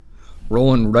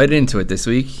Rolling right into it this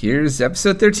week. Here's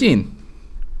episode 13.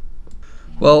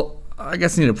 Well, I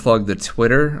guess I need to plug the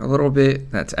Twitter a little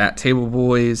bit. That's at Table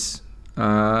Boys.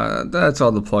 That's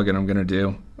all the plugging I'm going to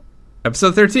do.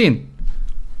 Episode 13.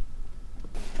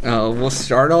 We'll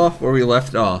start off where we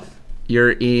left off.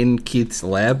 You're in Keith's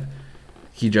lab.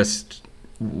 He just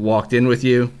walked in with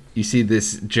you. You see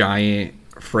this giant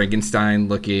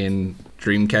Frankenstein-looking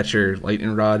Dreamcatcher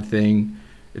lightning rod thing.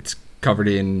 It's covered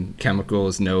in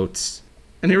chemicals, notes,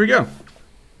 and here we go.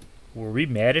 Were we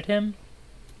mad at him?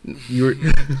 You were.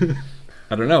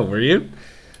 I don't know. Were you?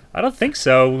 I don't think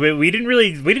so. We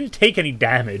didn't take any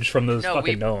damage from those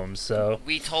fucking gnomes. So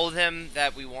we told him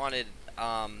that we wanted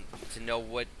to know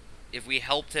what if we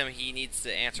helped him, he needs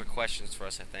to answer questions for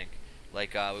us. I think,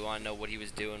 like we want to know what he was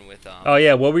doing with. Oh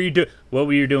yeah, what were you doing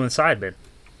with Sidemen?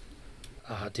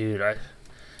 Oh, dude, I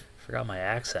forgot my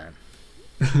accent.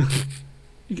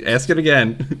 Ask it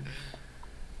again.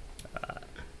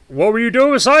 What were you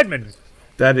doing with Sidemen?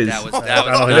 That was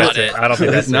not it. I don't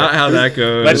think that's not how that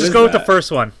goes. Let's just go with the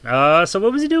first one. So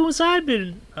what was he doing with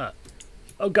Sidemen?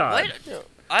 Oh God. What?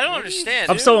 I don't understand.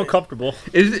 I'm so uncomfortable.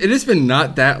 It has been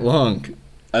not that long.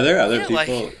 Are there other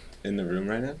people in the room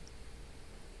right now?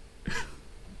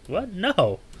 What?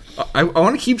 No. I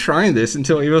want to keep trying this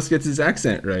until Evos gets his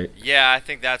accent right. Yeah, I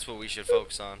think that's what we should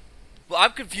focus on. Well,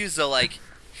 I'm confused though. Like,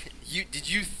 did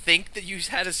you think that you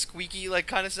had a squeaky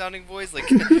kind of sounding voice? Like,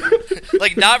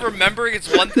 like not remembering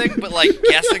it's one thing, but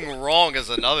guessing wrong is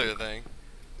another thing.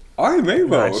 I may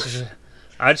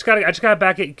I just got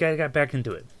back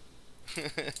into it.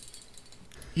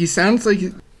 He sounds like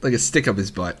a stick up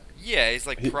his butt. Yeah, he's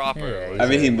proper. I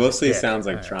mean, he mostly sounds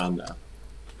like Tron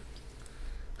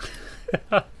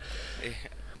though.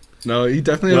 No, he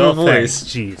definitely has a voice.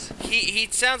 Jeez. He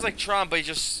sounds like Tron, but he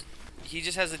just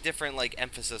has a different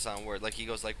emphasis on word. He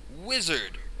goes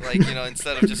wizard,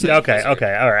 instead of just saying okay, wizard.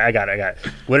 all right, I got it.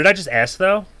 What did I just ask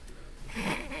though?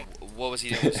 What was he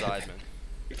doing with Sidemen?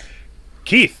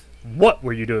 Keith, what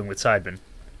were you doing with Sidemen?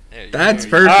 That's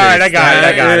perfect. All right, I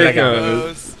got it.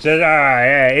 Just, all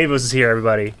right, yeah, Avos is here,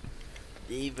 everybody.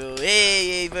 Avos,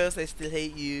 hey Avos, I still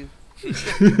hate you.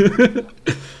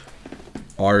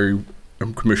 I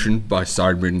am commissioned by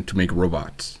Sidemen to make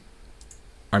robots.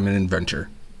 I'm an inventor.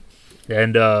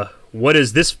 And what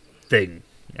is this thing?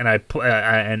 And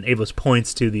and Avos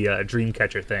points to the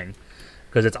Dreamcatcher thing,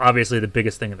 because it's obviously the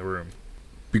biggest thing in the room.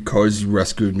 Because you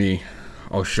rescued me,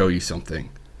 I'll show you something.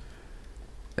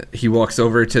 He walks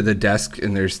over to the desk,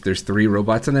 and there's 3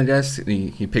 robots on the desk,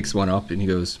 and he picks one up, and he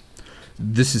goes,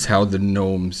 "This is how the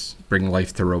gnomes bring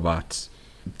life to robots.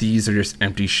 These are just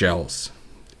empty shells."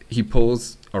 He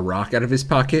pulls a rock out of his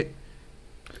pocket,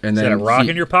 and then is that a rock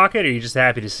in your pocket, or are you just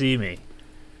happy to see me?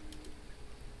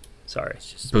 Sorry.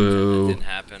 Boo. That didn't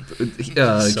happen.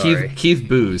 Sorry. Keith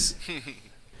boos.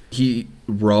 He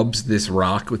rubs this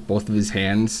rock with both of his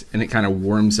hands, and it kind of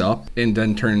warms up and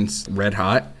then turns red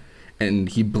hot. And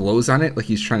he blows on it like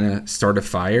he's trying to start a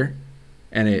fire,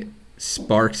 and it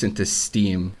sparks into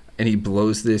steam. And he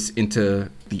blows this into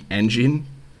the engine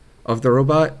of the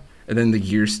robot, and then the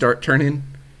gears start turning,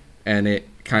 and it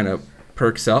kind of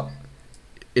perks up.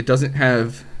 It doesn't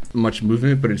have much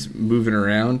movement, but it's moving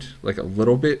around a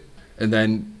little bit. And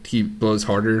then he blows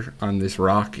harder on this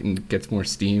rock and gets more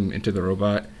steam into the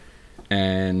robot,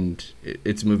 and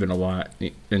it's moving a lot.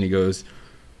 And he goes,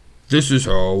 "This is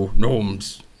how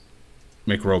gnomes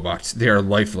make robots. They are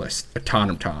lifeless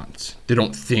automatons. They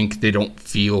don't think, they don't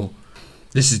feel.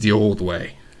 This is the old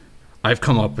way. I've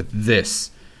come up with this."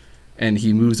 And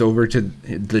he moves over to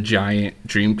the giant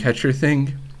Dreamcatcher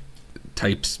thing,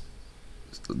 types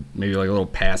maybe a little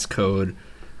passcode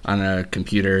on a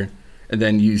computer, and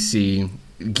then you see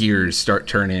gears start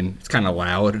turning. It's kind of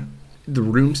loud. The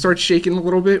room starts shaking a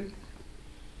little bit,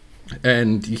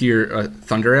 and you hear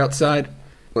thunder outside.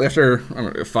 After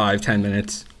 5-10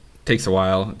 minutes, takes a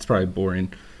while, it's probably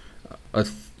boring, a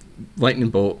lightning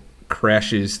bolt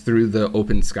crashes through the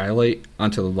open skylight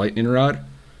onto the lightning rod,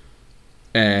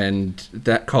 and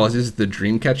that causes the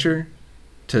Dreamcatcher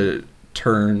to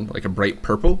turn a bright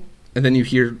purple, and then you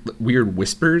hear weird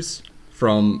whispers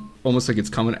from almost like it's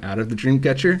coming out of the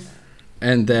Dreamcatcher,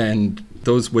 and then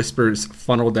those whispers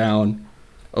funnel down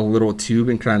a little tube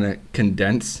and kind of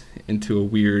condense into a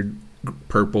weird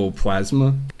purple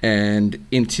plasma and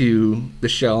into the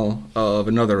shell of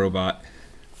another robot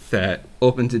that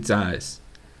opens its eyes.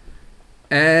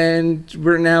 And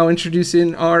we're now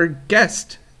introducing our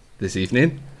guest this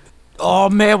evening. Oh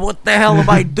man, what the hell am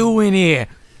I doing here?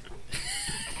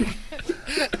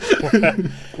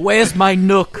 Where's my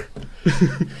nook?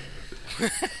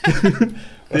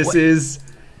 This is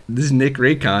Nick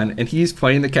Raycon, and he's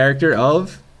playing the character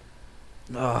of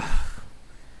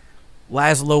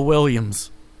Laszlo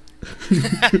Williams.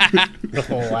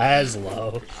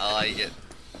 Laszlo. I like it.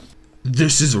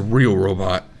 This is a real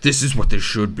robot. This is what this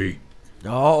should be.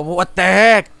 Oh, what the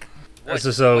heck? What,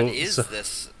 So- what is so-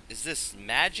 this? Is this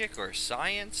magic or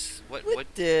science? What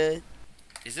the?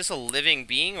 is this a living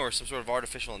being or some sort of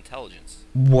artificial intelligence?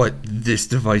 What this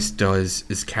device does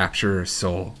is capture a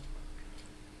soul.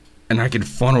 And I can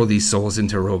funnel these souls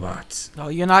into robots. Oh,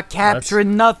 you're not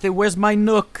capturing nothing. Where's my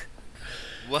nook?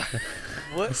 What?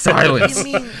 What? Silence. What do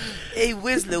you mean? Hey,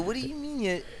 Whistler, what do you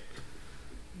mean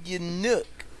your nook?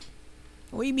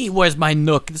 What do you mean, where's my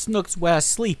nook? This nook's where I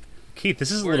sleep. Keith, this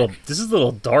is a Work.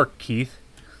 little dark, Keith.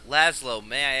 Laszlo,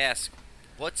 may I ask,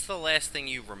 what's the last thing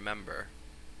you remember?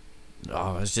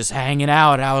 Oh, I was just hanging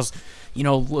out. I was,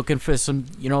 looking for some,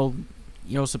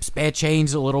 some spare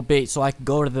change a little bit so I could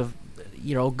go to the,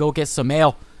 go get some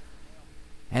mail.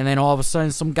 And then all of a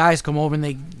sudden, some guys come over and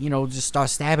they, just start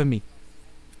stabbing me.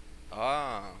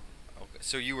 Ah, okay.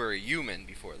 So you were a human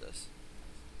before this.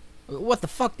 What the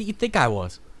fuck do you think I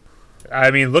was?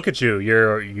 I mean, look at you.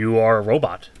 You are a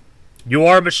robot. You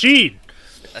are a machine.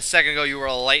 A second ago, you were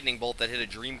a lightning bolt that hit a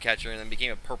dream catcher and then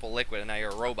became a purple liquid, and now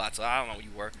you're a robot. So I don't know what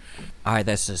you were. All right,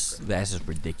 that's just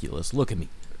ridiculous. Look at me.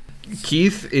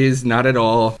 Keith is not at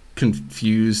all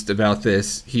confused about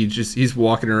this. He's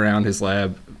walking around his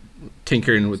lab,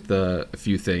 tinkering with a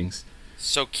few things.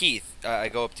 So Keith, I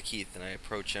go up to Keith and I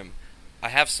approach him. I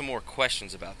have some more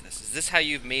questions about this. Is this how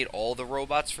you've made all the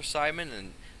robots for Simon?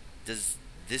 And does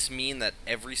this mean that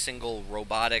every single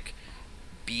robotic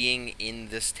being in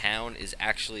this town is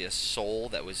actually a soul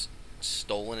that was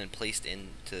stolen and placed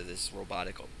into this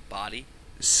robotic body?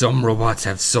 Some robots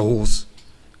have souls.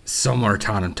 Some are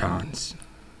automatons.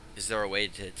 Is there a way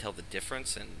to tell the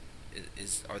difference? And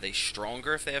are they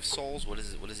stronger if they have souls? What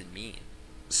does it mean?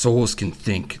 Souls can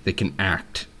think. They can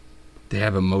act. They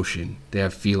have emotion. They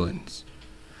have feelings.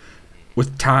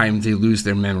 With time, they lose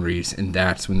their memories, and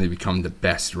that's when they become the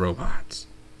best robots.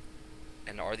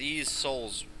 And are these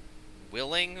souls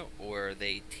willing or are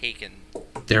they taken?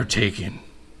 They're taken.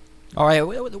 All right,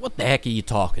 what the heck are you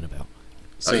talking about?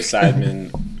 So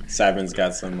Simon's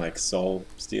got some like soul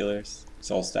stealers,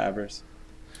 soul stabbers.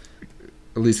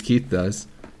 At least Keith does.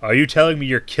 Are you telling me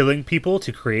you're killing people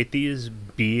to create these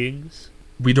beings?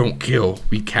 We don't kill,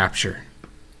 we capture.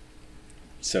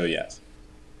 So yes.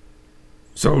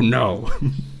 So no.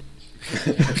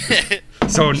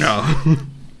 So no.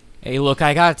 Hey, look,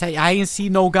 I gotta tell you, I ain't see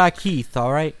no guy Keith,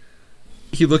 all right?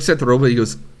 He looks at the robot, he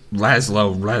goes,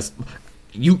 Laszlo,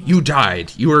 you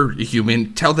died. You were a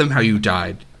human. Tell them how you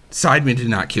died. Sidemen did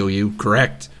not kill you,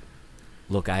 correct?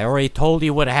 Look, I already told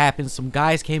you what happened. Some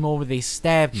guys came over, they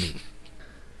stabbed me.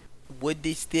 What'd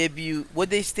they stab you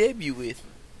with?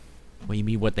 What do you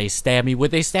mean, what they stabbed me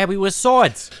with? They stabbed me with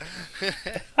swords.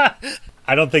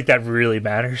 I don't think that really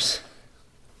matters.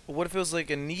 What if it was like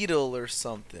a needle or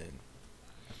something?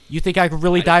 You think I could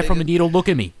really I die think from a it- needle? Look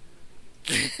at me.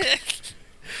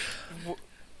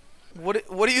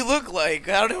 What do you look like?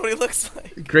 I don't know what he looks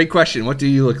like. Great question. What do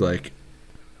you look like?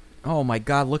 Oh my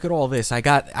god, look at all this. I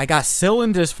got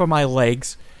cylinders for my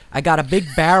legs. I got a big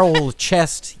barrel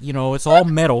chest, it's all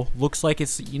metal. Looks like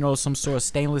it's, some sort of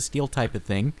stainless steel type of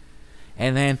thing.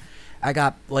 And then I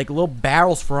got like little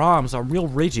barrels for arms. I'm real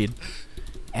rigid.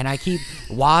 And I keep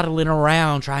waddling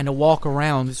around, trying to walk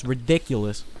around. It's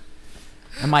ridiculous.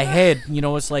 And my head,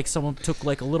 it's like someone took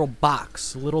like a little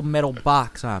metal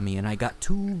box on me, and I got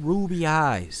two ruby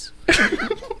eyes.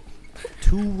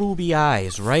 Two ruby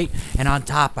eyes, right? And on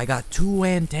top, I got two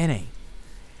antennae.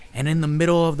 And in the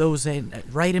middle of those,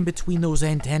 right in between those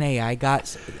antennae, I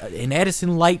got an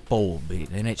Edison light bulb,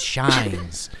 and it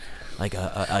shines like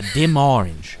a dim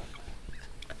orange.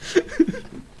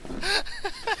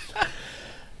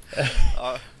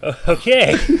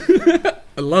 Okay.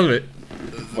 I love it.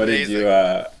 What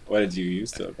did you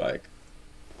used to look like?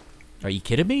 Are you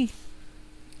kidding me?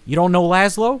 You don't know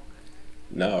Laszlo?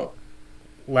 No.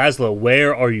 Laszlo,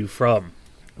 where are you from?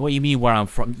 What do you mean where I'm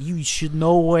from? You should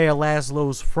know where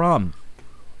Laszlo's from.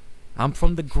 I'm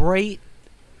from the great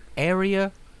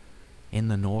area in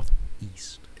the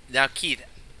northeast. Now, Keith,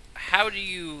 how do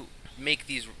you make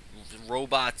these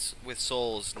robots with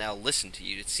souls now listen to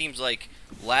you? It seems like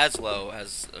Laszlo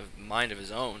has a mind of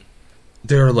his own.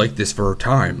 They're like this for a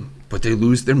time, but they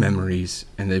lose their memories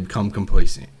and they become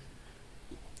complacent.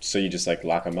 So you just like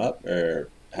lock him up, or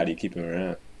how do you keep him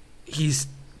around? He's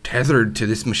tethered to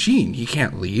this machine. He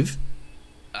can't leave.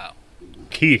 Oh.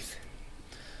 Keith,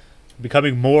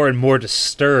 becoming more and more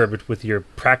disturbed with your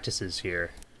practices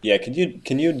here. Yeah, can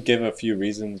you give a few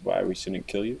reasons why we shouldn't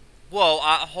kill you?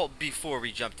 Well, before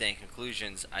we jump to any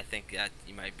conclusions, I think that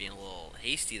you might be a little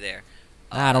hasty there.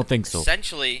 I don't think so.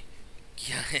 Essentially,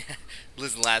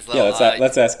 listen, Laszlo. Yeah,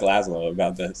 let's ask Laszlo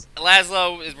about this.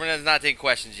 We're not taking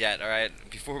questions yet, all right?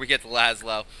 Before we get to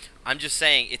Laszlo, I'm just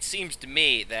saying it seems to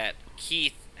me that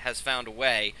Keith has found a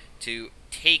way to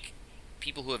take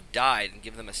people who have died and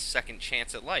give them a second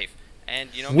chance at life. And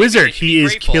maybe Wizard, they should he be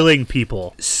is grateful. killing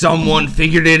people. Someone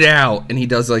figured it out, and he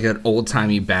does like an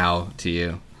old-timey bow to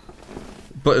you,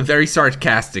 but very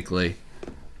sarcastically,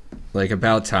 like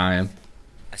about time.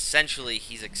 Essentially,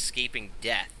 he's escaping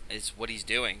death. Is what he's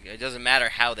doing. It doesn't matter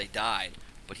how they died,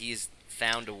 but he's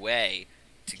found a way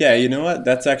to. Yeah, you know what?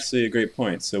 That's actually a great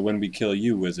point. So when we kill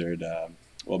you, Wizard,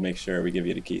 we'll make sure we give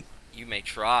you to Keith. You may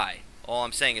try. All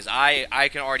I'm saying is I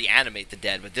can already animate the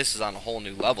dead, but this is on a whole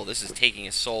new level. This is taking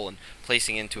a soul and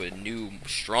placing it into a new,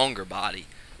 stronger body.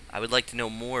 I would like to know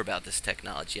more about this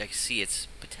technology. I can see its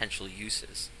potential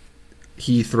uses.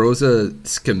 He throws a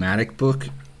schematic book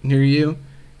near you.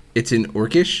 It's in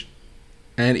Orcish,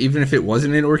 and even if it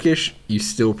wasn't in Orcish, you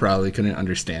still probably couldn't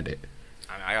understand it.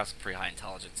 I mean, I got some pretty high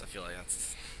intelligence. I feel like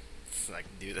I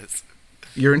can do this.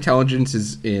 Your intelligence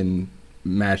is in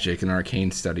magic and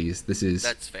arcane studies.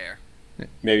 That's fair.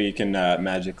 Maybe you can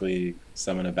magically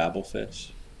summon a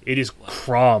babblefish. It is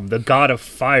Crom, the god of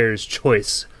fire's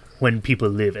choice when people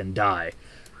live and die,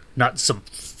 not some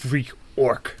freak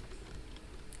orc.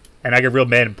 And I get real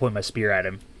mad and point my spear at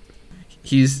him.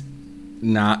 He's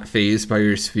not phased by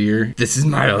your sphere. This is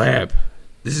my lab.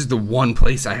 This is the one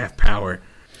place I have power.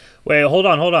 Wait, hold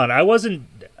on. I wasn't...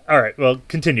 Alright, well,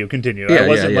 continue. Yeah, I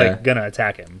wasn't, yeah. gonna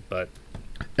attack him, but...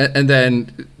 And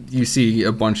then you see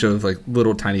a bunch of like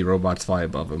little tiny robots fly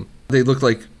above him. They look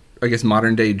like, I guess,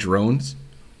 modern day drones.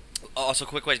 Also,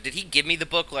 quick question: did he give me the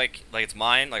book like it's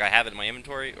mine, like I have it in my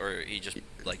inventory, or he just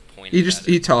like pointed?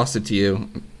 He tossed it to you.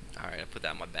 All right, I put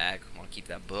that in my bag. I want to keep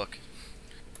that book.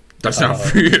 That's not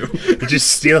for you. Did you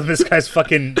steal this guy's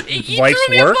fucking He wife's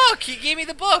threw me work? a book. He gave me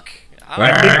the book.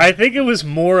 I think it was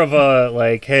more of a,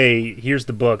 like, hey, here's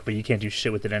the book, but you can't do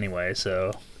shit with it anyway,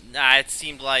 so... Nah, it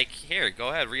seemed like, here, go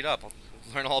ahead, read up. I'll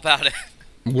learn all about it.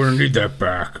 We're gonna need that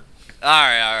back. All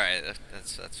right.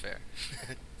 That's fair.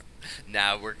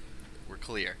 Now we're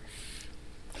clear.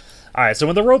 Alright, so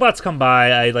when the robots come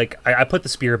by, I put the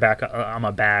spear back on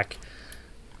my back,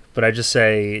 but I just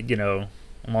say,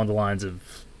 along the lines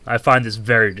of, I find this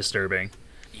very disturbing.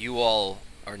 You all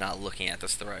are not looking at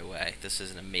this the right way. This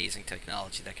is an amazing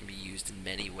technology that can be used in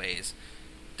many ways.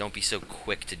 Don't be so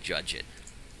quick to judge it.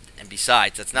 And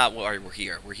besides, that's not why we're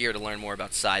here. We're here to learn more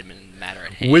about Sidemen and the matter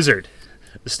at hand. Wizard,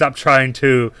 stop trying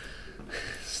to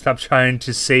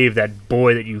save that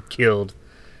boy that you killed.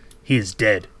 He is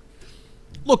dead.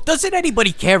 Look, doesn't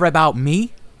anybody care about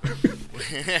me? It's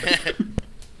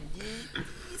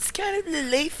kind of a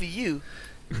little late for you.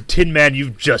 Tin Man,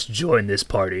 you've just joined this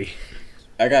party.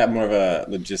 I got more of a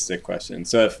logistic question.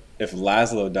 So if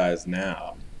Laszlo dies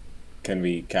now, can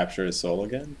we capture his soul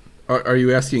again? Are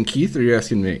you asking Keith or are you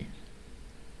asking me?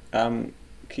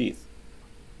 Keith.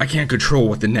 I can't control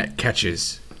what the net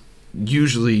catches.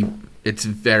 Usually, it's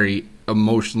very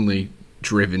emotionally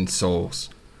driven souls.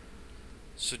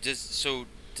 So does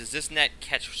this net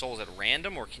catch souls at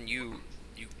random, or can you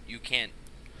can't?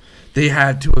 They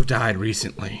had to have died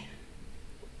recently.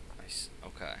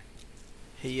 Okay.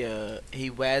 Hey,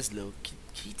 Laszlo, can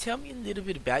you tell me a little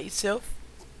bit about yourself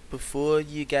before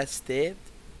you got stabbed?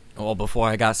 Well, before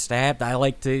I got stabbed, I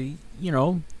like to,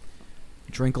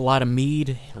 drink a lot of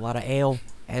mead, a lot of ale,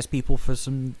 ask people for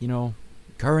some,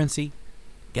 currency,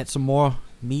 get some more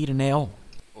mead and ale.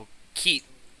 Well, Keith,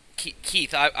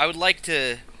 I would like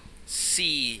to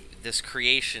see this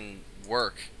creation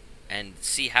work and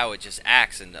see how it just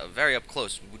acts and very up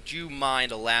close. Would you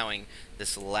mind allowing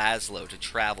this Laszlo to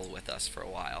travel with us for a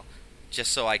while,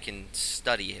 just so I can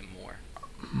study him more?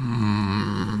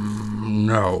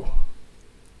 No.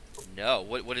 No.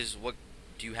 What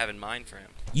do you have in mind for him?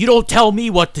 You don't tell me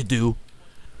what to do,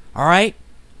 all right?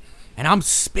 And I'm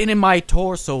spinning my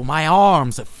torso, my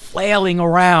arms are flailing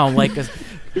around like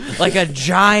a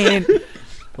giant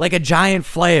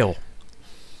flail,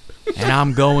 and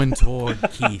I'm going toward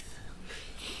Keith.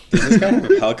 Is this guy on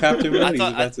a helicopter mode? He's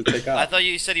about to take off. I thought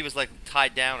you said he was like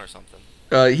tied down or something.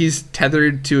 He's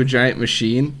tethered to a giant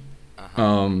machine.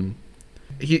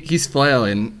 He's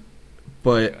flailing,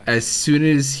 but as soon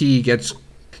as he gets...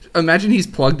 Imagine he's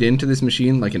plugged into this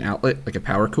machine like an outlet, like a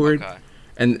power cord. Okay.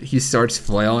 And he starts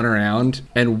flailing around,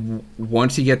 and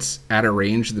once he gets out of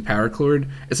range of the power cord,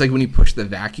 it's like when you push the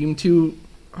vacuum too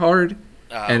hard,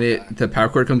 and the power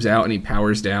cord comes out and he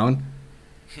powers down.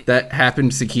 That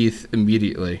happens to Keith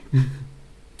immediately.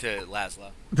 To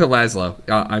Laszlo. To Laszlo.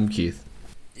 I'm Keith.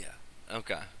 Yeah.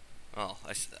 Okay. Well,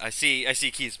 I see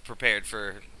Keith's prepared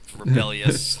for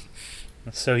rebellious.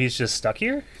 So he's just stuck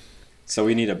here? So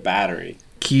we need a battery.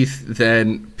 Keith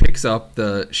then picks up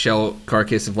the shell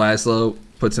carcass of Laszlo,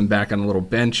 puts him back on a little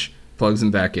bench, plugs him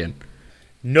back in.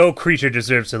 No creature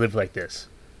deserves to live like this.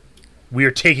 We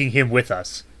are taking him with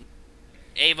us.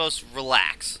 Avos,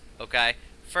 relax. Okay.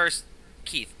 First,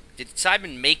 Keith, did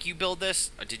Simon make you build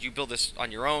this, or did you build this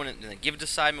on your own and then give it to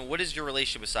Simon? What is your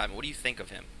relationship with Simon? What do you think of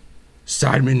him?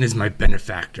 Simon is my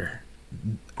benefactor.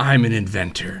 I'm an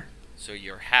inventor. So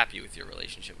you're happy with your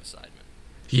relationship with Simon?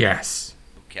 Yes.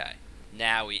 Okay.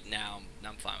 Now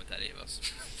I'm fine with that,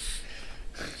 Avos.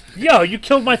 Yo, you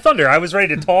killed my thunder. I was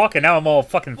ready to talk, and now I'm all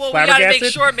fucking Well, we flabbergasted. gotta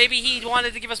make sure. Maybe he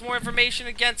wanted to give us more information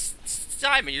against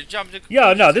Simon. You're jumping to.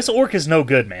 Yo, no, this orc is no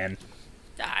good, man.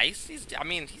 Yeah, he's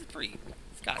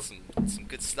got some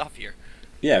good stuff here.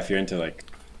 Yeah, if you're into like,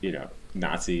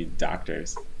 Nazi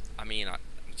doctors. I mean, I'm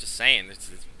just saying, it's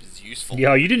useful.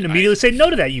 Yo, you didn't immediately say no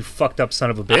to that, you fucked up son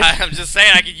of a bitch. I'm just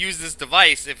saying I could use this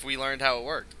device if we learned how it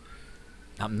worked.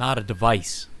 I'm not a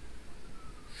device.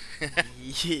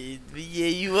 Yeah,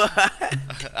 you are.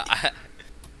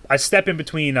 I step in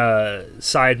between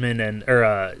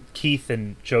Keith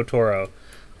and Joe Toro.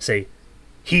 Say,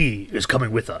 he is coming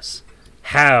with us.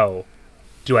 How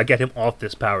do I get him off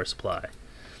this power supply?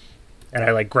 And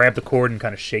I grab the cord and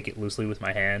kind of shake it loosely with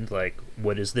my hand.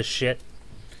 What is this shit?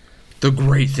 The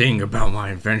great thing about my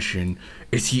invention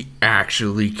is he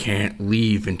actually can't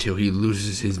leave until he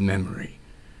loses his memory.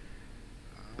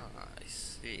 I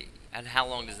see. And how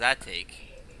long does that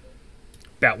take?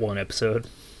 About one episode.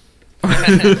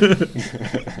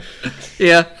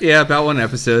 Yeah, about one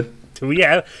episode. Do we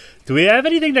have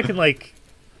anything that can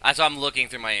That's why I'm looking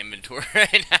through my inventory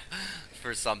right now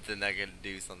for something that can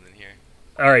do something here.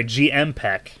 All right, GM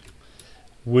Peck.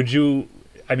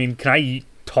 Can I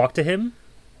talk to him?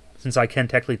 Since I can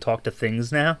technically talk to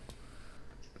things now.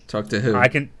 Talk to who? I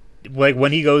can,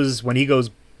 when he goes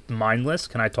mindless.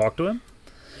 Can I talk to him?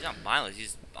 He's not mindless.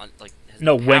 He's has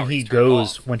No, power. when he He's turned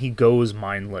off. goes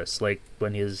mindless,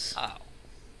 when his. Oh.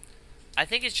 I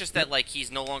think it's just that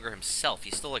he's no longer himself.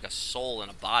 He's still a soul in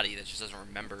a body that just doesn't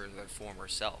remember their former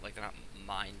self. They're not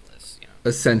mindless,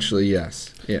 Essentially,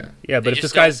 yes. Yeah. Yeah, but They if just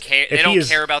this guy's don't care, if they he don't is,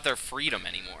 care about their freedom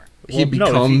anymore. He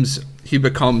becomes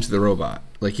the robot.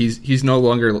 He's no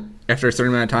longer, after a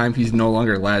certain amount of time, he's no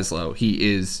longer Laszlo.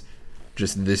 He is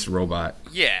just this robot.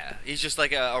 Yeah, he's just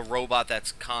like a robot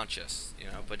that's conscious,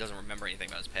 but doesn't remember anything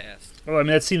about his past. Well,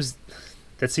 that seems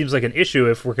like an issue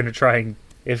if we're gonna try and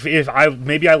if I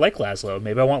like Laszlo.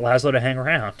 Maybe I want Laszlo to hang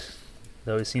around.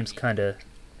 Though he seems kind of.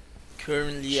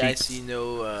 Currently, I see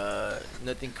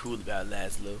nothing cool about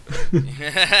Laszlo.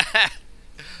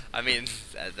 I mean,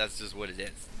 that's just what it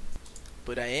is.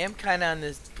 But I am kind of on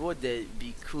this board that it'd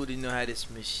be cool to know how this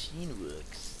machine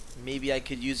works. Maybe I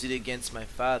could use it against my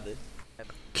father.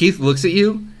 Keith looks at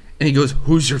you and he goes,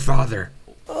 "Who's your father?"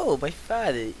 Oh, my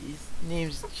father. His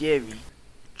name's Jerry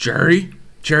Jerry?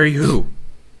 Jerry who?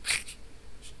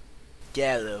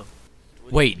 Gallo.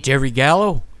 Wait, Jerry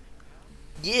Gallo?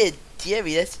 Yeah,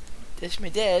 Jerry. That's my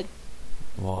dad.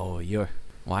 Whoa, you're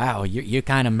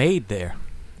kind of made there.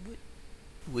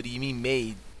 What do you mean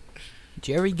made?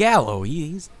 Jerry Gallo,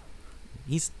 he's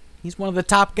one of the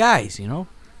top guys, What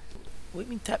do you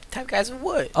mean top guys of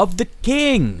what? of the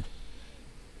king.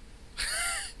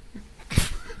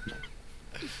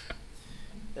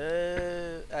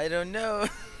 I don't know.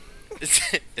 Is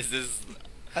this?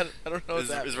 I don't know. Is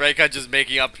Rayka just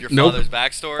making up your Nope. father's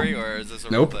backstory, or is this a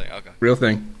Nope. real thing? Okay. Real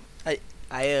thing.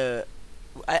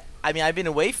 I mean, I've been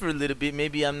away for a little bit.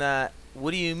 Maybe I'm not.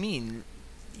 What do you mean?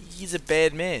 He's a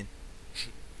bad man.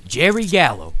 Jerry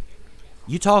Gallo.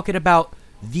 You talking about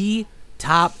the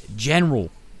top general.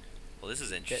 Well, this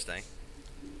is interesting.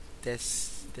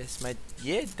 That's my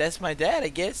dad, I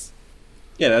guess.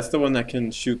 Yeah, that's the one that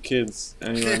can shoot kids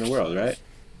anywhere in the world, right?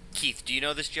 Keith, do you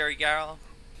know this Jerry Garrow?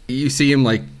 You see him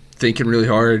thinking really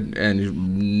hard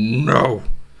and no,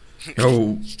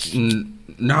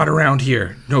 not around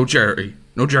here. No Jerry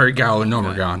Gallo, no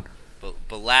Morgan. But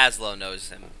Laszlo knows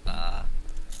him.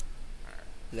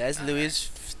 Laszlo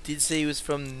did say he was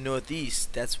from the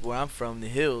Northeast. That's where I'm from, the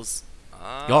hills.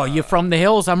 Oh, you're from the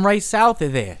hills? I'm right south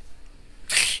of there.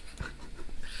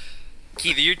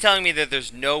 Keith, you're telling me that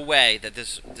there's no way that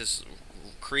this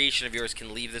creation of yours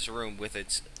can leave this room with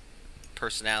its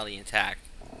personality intact?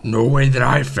 No way that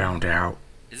I found out.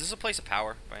 Is this a place of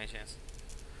power, by any chance?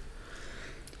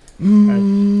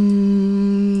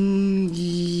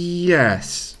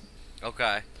 Yes.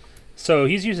 Okay. So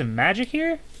he's using magic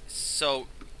here? So,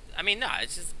 I mean, no,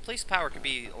 it's just place of power could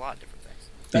be a lot of different things.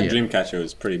 That Yeah. Dreamcatcher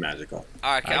was pretty magical.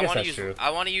 All right, I guess want to that's use true. I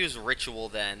want to use ritual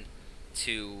then.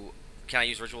 Can I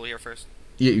use ritual here first?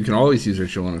 Yeah, you can always use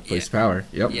ritual on a place power.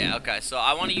 Yep. Yeah. Okay. So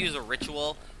I want to use a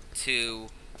ritual to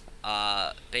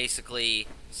basically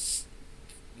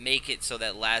make it so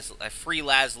that free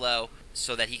Laszlo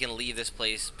so that he can leave this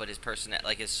place, but his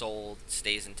his soul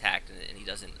stays intact and he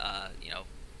doesn't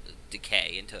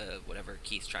decay into whatever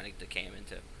Keith's trying to decay him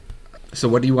into. So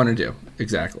what do you want to do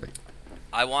exactly?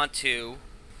 I want to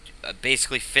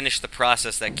basically finish the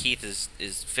process that Keith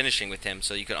is finishing with him,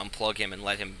 so you can unplug him and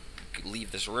let him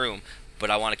leave this room. But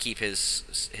I want to keep his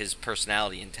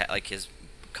personality intact, like his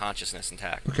consciousness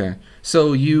intact. Okay.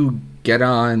 So you get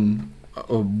on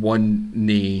one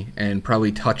knee and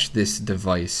probably touch this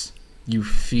device. You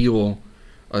feel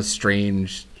a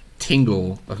strange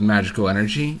tingle of magical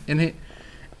energy in it,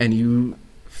 and you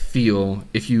feel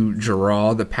if you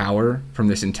draw the power from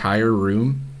this entire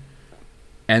room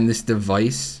and this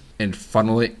device and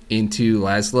funnel it into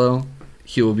Laszlo,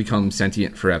 he will become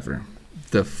sentient forever.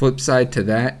 The flip side to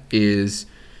that is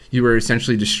you are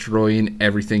essentially destroying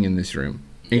everything in this room,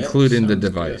 including the sounds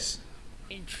device.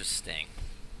 Interesting.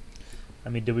 I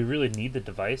mean, do we really need the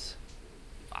device?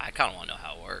 I kind of want to know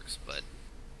how it works, but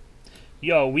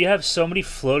Yo, we have so many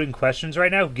floating questions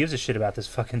right now. Who gives a shit about this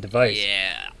fucking device?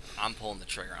 yeah, I'm pulling the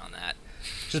trigger on that.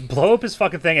 Just blow up his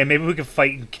fucking thing, and maybe we can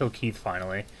fight and kill Keith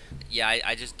finally. Yeah,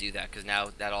 I just do that because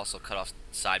now that also cut off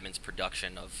Sideman's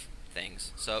production of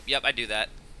things. So, yep, I do that.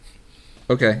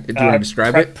 Okay. Do you want to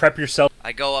describe it? Prep yourself.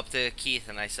 I go up to Keith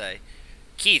and I say,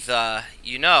 Keith,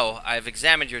 I've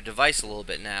examined your device a little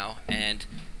bit now, and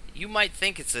you might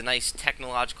think it's a nice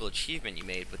technological achievement you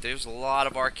made, but there's a lot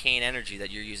of arcane energy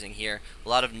that you're using here. A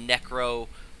lot of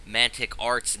necromantic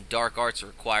arts and dark arts are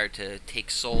required to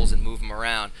take souls and move them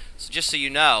around. So just so you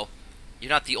know, you're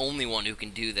not the only one who can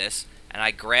do this. And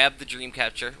I grab the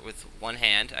Dreamcatcher with one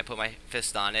hand, I put my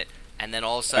fist on it, and then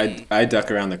all of a sudden... I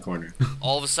duck around the corner.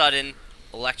 all of a sudden,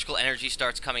 electrical energy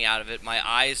starts coming out of it. My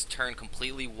eyes turn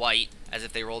completely white, as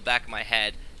if they rolled back in my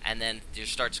head, and then there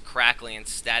starts crackling and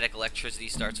static electricity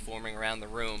starts forming around the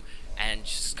room, and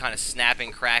just kind of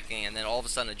snapping, cracking, and then all of a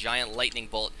sudden a giant lightning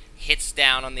bolt hits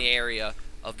down on the area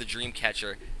of the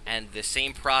Dreamcatcher, and the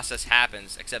same process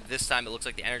happens, except this time it looks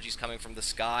like the energy's coming from the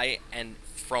sky and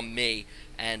from me,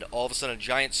 and all of a sudden a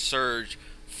giant surge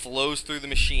flows through the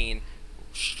machine,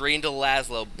 straight into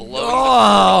Laszlo, blowing the cover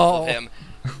off of him,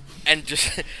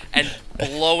 and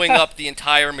blowing up the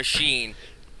entire machine.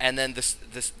 And then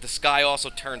the sky also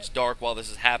turns dark while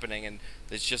this is happening, and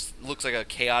it just looks like a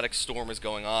chaotic storm is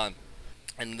going on,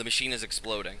 and the machine is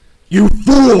exploding. You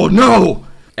fool! No!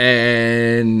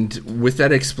 And with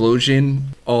that explosion,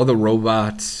 all the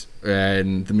robots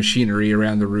and the machinery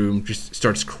around the room just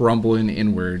starts crumbling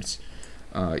inwards.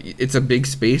 It's a big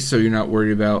space, so you're not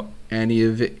worried about any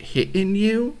of it hitting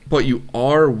you, but you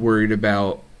are worried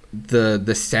about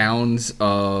the sounds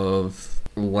of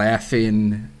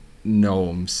laughing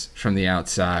gnomes from the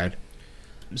outside.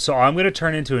 So I'm gonna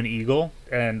turn into an eagle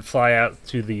and fly out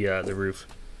to the roof.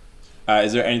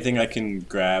 Is there anything I can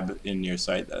grab in your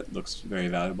sight that looks very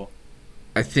valuable?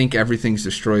 I think everything's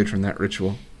destroyed from that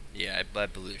ritual. Yeah, I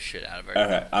blew the shit out of her.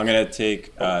 Okay, I'm gonna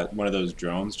take one of those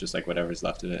drones, just like whatever's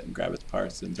left of it, and grab its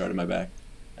parts and throw it in my bag,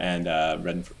 and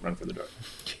run for the door.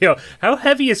 Yo, how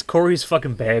heavy is Corey's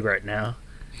fucking bag right now?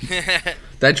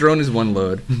 That drone is one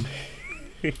load.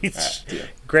 He's Deal.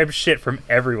 grab shit from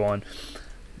everyone.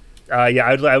 Yeah,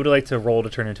 I would like to roll to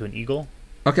turn into an eagle.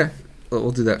 Okay,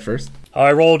 we'll do that first.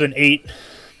 I rolled an 8.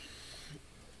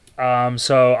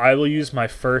 So I will use my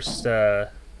first.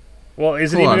 Well,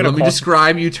 is it Hold even on, gonna let me cost?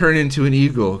 describe you turn into an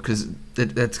eagle, because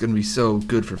that's going to be so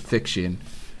good for fiction.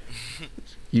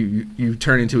 You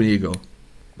turn into an eagle.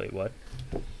 Wait, what?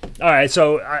 All right,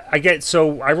 so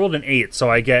I rolled an 8,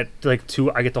 so I get like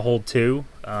 2. I get to hold 2.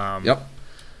 Yep.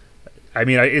 I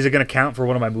mean, is it gonna count for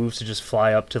one of my moves to just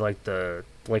fly up to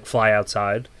fly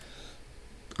outside?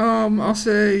 I'll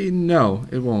say no,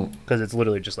 it won't. Because it's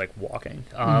literally just like walking.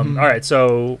 All right,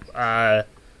 so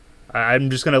I'm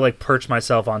just gonna perch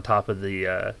myself on top of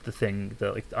the thing,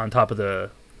 on top of the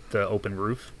open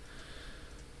roof,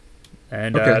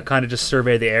 and Okay. kind of just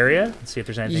survey the area and see if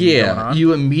there's anything going Yeah, on.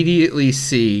 you immediately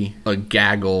see a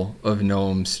gaggle of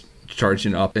gnomes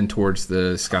charging up and towards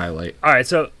the skylight. All right,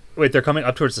 so wait, they're coming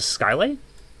up towards the skylight?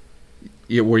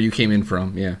 Yeah, where you came in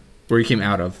from. Yeah, where you came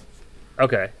out of.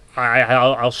 Okay,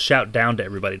 I'll shout down to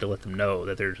everybody to let them know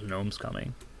that there's gnomes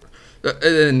coming. And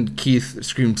then Keith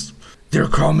screams, "They're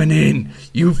coming in!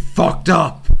 You fucked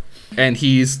up!" And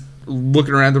he's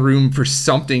looking around the room for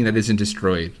something that isn't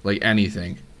destroyed, like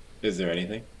anything. Is there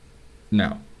anything?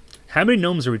 No. How many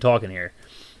gnomes are we talking here?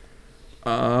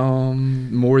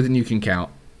 More than you can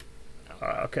count.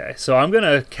 Okay, so I'm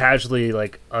gonna casually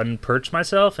like unperch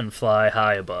myself and fly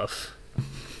high above.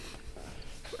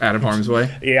 Out of harm's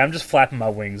way. Yeah, I'm just flapping my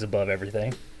wings above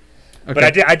everything. Okay. But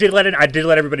I did let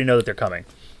everybody know that they're coming.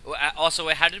 Also,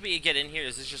 wait, how did we get in here?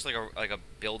 Is this just like a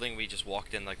building we just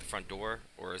walked in like the front door,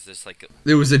 or is this like?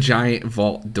 There was a giant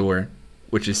vault door,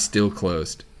 which is still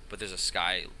closed. But there's a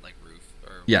sky like roof.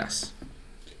 Or Yes.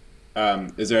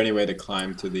 Is there any way to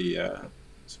climb to the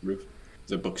roof? Is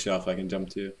there a bookshelf I can jump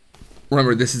to?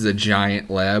 Remember, this is a giant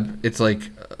lab. It's like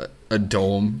a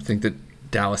dome. Think the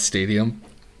Dallas Stadium,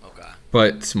 Okay.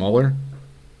 but smaller.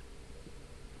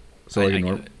 So I like a get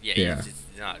normal. it. Yeah, Yeah. It's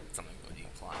not something you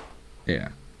can climb. Yeah.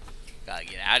 Gotta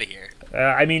get out of here.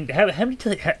 I mean, how many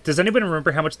does anybody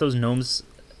remember how much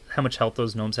health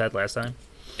those gnomes had last time?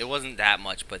 It wasn't that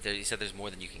much, but you said there's more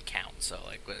than you can count. So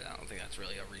like, I don't think that's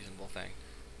really a reasonable thing.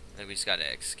 I think we just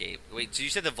gotta escape. Wait, so you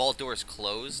said the vault door is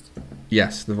closed?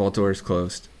 Yes, the vault door is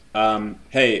closed.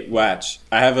 Hey, Watch.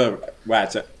 I have a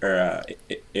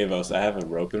Avos. I have a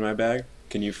rope in my bag.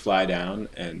 Can you fly down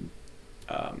and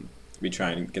we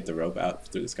try and get the rope out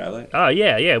through the skylight? Oh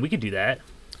yeah, we could do that.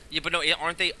 Yeah, but no,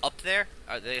 aren't they up there?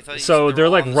 I thought you So said they're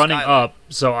all like on the running skyline. up,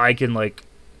 so I can like.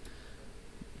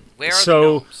 Where are the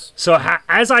gnomes?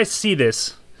 As I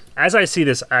see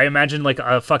this, I imagine like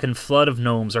a fucking flood of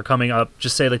gnomes are coming up.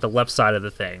 Just say like the left side of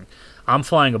the thing. I'm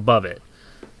flying above it.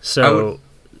 So.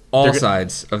 All They're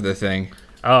sides of the thing.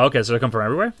 Oh, okay. So they come from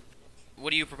everywhere,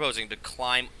 What are you proposing? To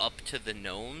climb up to the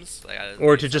gnomes? Like,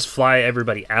 or to just fly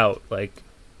everybody out? Like,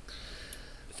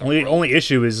 with a rope? only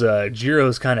issue is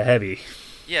Jiro's kind of heavy,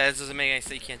 Yeah, this doesn't make any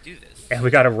sense. You can't do this. and we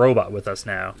got a robot with us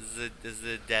now. This is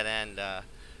a dead end.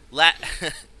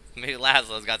 Maybe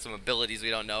Laszlo's got some abilities we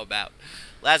don't know about.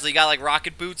 Laszlo, you got like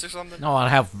rocket boots or something? No, I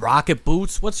have rocket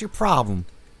boots. What's your problem?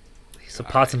 He's a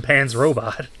pots and pans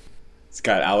robot. It's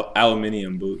got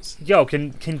aluminium boots. Yo,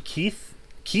 can Keith?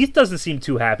 Keith doesn't seem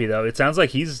too happy though. It sounds like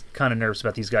he's kind of nervous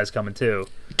about these guys coming too.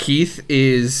 Keith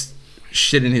is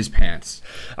shit in his pants.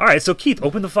 All right, so Keith,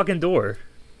 open the fucking door.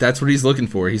 That's what he's looking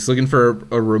for. He's looking for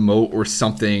a remote or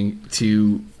something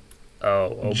to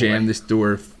Oh jam boy. this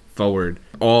door forward.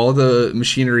 All the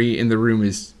machinery in the room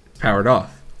is powered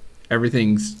off.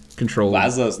 Everything's controlled.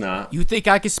 Laszlo's not. You think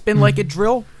I could spin like a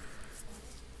drill?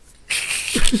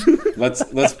 Let's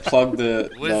plug the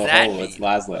What does that hole. mean? It's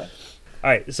Laszlo. All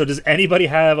right, so does anybody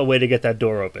have a way to get that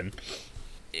door open?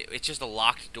 It's just a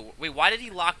locked door. Wait, why did he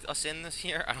lock us in this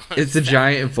here? I don't It's a understand.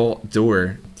 giant vault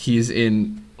door. He's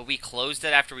in. But we closed it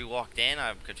after we walked in?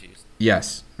 I'm confused.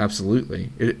 Yes,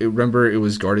 absolutely. Remember, it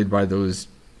was guarded by those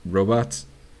robots.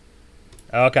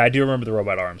 Okay, I do remember the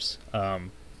robot arms.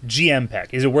 GM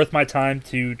Peck. Is it worth my time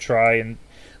to try and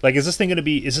like? Is this thing gonna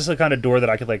be? Is this the kind of door that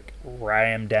I could like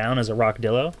ram down as a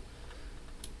rockdillo?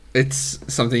 It's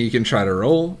something you can try to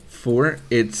roll for.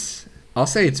 I'll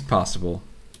say it's possible.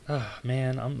 Oh,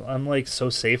 man, I'm like so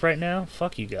safe right now.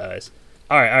 Fuck you guys.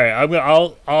 All right.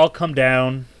 I'll come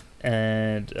down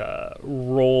and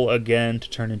roll again to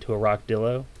turn into a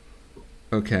rockdillo.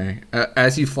 Okay.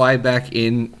 As you fly back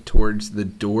in towards the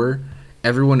door,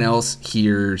 everyone else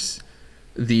hears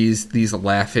these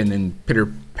laughing and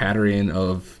pitter pattering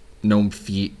of gnome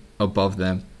feet above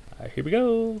them. All right, here we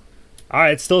go. All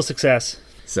right, still a success.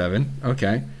 7.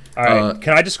 Okay. All right,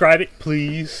 can I describe it,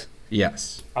 please?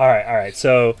 Yes. All right.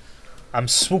 So I'm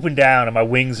swooping down, and my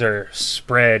wings are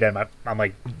spread, and I'm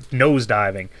like nose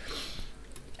diving,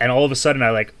 and all of a sudden I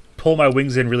like pull my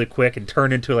wings in really quick and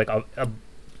turn into like a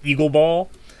eagle ball,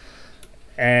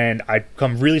 and I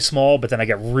come really small, but then I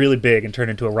get really big and turn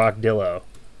into a rockdillo,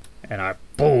 and I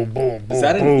boom. Is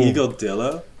that an boom. eagle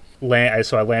dillo?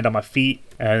 So I land on my feet,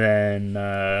 and then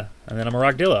I'm a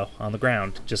rockdillo on the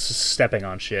ground, just stepping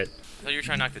on shit. I thought you were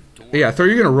trying to knock the door. Yeah, I thought you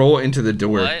were going to roll into the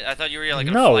door. What? I thought you were like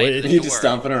No, fly it- into the You door. just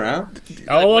stomping around?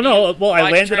 Oh what do no! you- Well, I why'd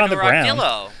you landed turn on the to a ground.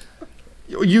 rockdillo?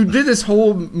 You did this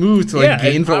whole move to Yeah,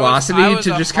 gain velocity I was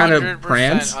to just kind of 100%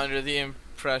 prance. under the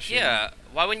impression. Yeah.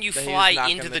 Why wouldn't you That he was fly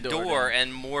knocking into the the door door down.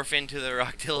 and morph into the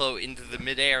rockdillo into the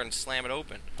midair and slam it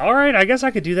open? All right, I guess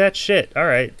I could do that shit. All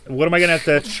right, what am I gonna have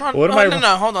to? Tron, What am I?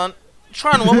 no, hold on.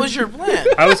 Tron, what was your plan?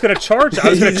 I was gonna charge. I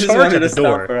was You gonna just charge wanted at to the stomp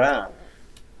door. around.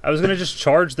 I was gonna just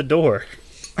charge the door.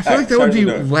 I feel like that would be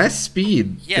Charge the door. less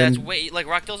speed. Yeah, than- that's way like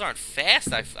rockdillos aren't fast.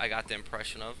 I got the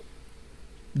impression of.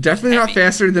 definitely not heavy.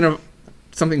 faster than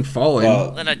something falling.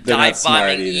 Well, Than a they're not smart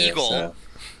dive-bombing either, eagle. so.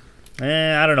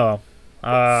 I don't know.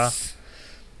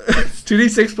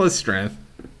 2d6 plus strength.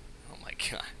 Oh my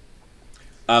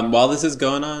god. While this is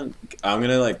going on, I'm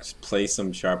gonna like place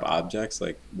some sharp objects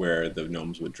like where the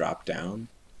gnomes would drop down.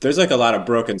 There's like a lot of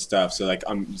broken stuff, so like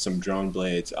some drone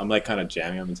blades. I'm like kind of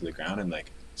jamming them into the ground, and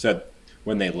like so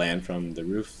when they land from the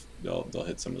roof, they'll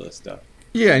hit some of this stuff.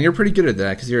 Yeah, and you're pretty good at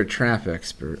that because you're a trap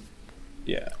expert.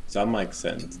 Yeah, so I'm like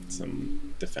setting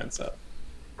some defense up.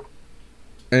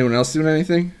 Anyone else doing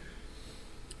anything?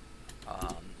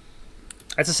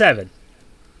 That's a 7.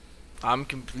 I'm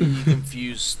completely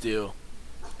confused still.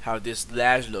 How this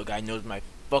Laszlo guy knows my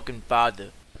fucking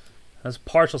father. That's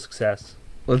partial success.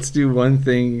 Let's do one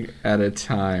thing at a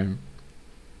time.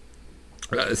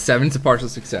 7's a partial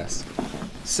success.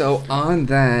 So on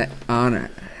a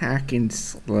hack and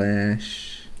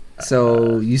slash.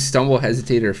 So you stumble,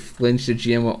 hesitate, or flinch. The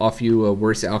GM will offer you a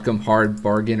worse outcome, hard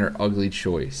bargain, or ugly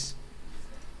choice.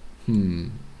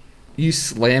 You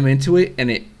slam into it, and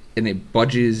it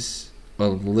budges a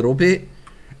little bit,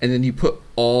 and then you put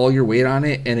all your weight on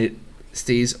it, and it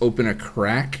stays open a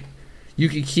crack. You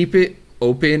can keep it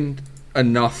open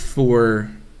enough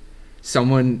for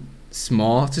someone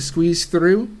small to squeeze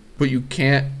through, but you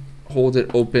can't hold it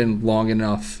open long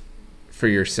enough for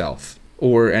yourself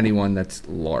or anyone that's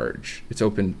large. It's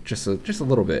open just a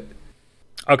little bit.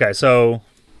 Okay, so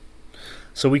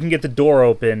we can get the door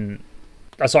open.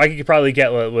 So I could probably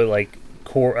get with like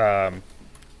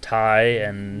Ty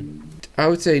and I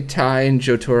would say Ty and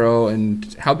Jotaro.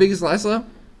 And how big is Laszlo?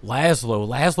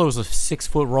 Laszlo's a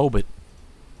 6-foot robot.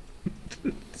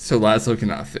 So Laszlo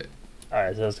cannot fit. all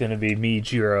right. So it's gonna be me,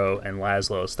 Jiro, and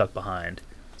Laszlo stuck behind.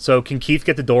 So can Keith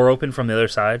get the door open from the other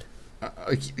side?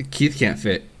 Keith can't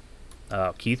fit.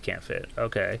 Oh, Keith can't fit.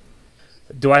 Okay.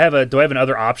 Do I have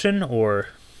another option or?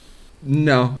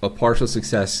 No, a partial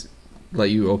success let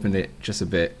you open it just a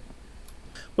bit.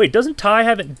 Wait, doesn't Ty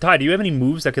have it? Ty, do you have any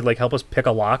moves that could like help us pick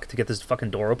a lock to get this fucking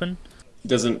door open? It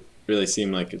doesn't really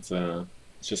seem like it's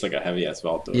just like a heavy ass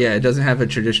vault door. Yeah, it doesn't have a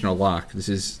traditional lock. This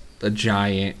is a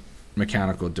giant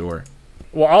mechanical door.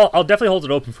 Well, I'll definitely hold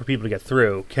it open for people to get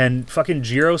through. Can fucking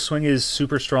Jiro swing his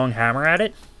super strong hammer at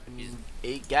it?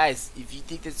 Hey guys, if you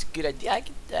think that's a good idea, I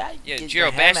can Yeah, get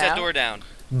Jiro, the bash hammer that out. door down.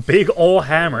 Big ol'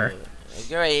 hammer.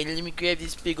 Alright, let me grab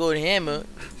this big old hammer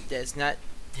that's not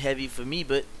heavy for me,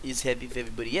 but is heavy for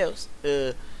everybody else.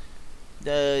 Take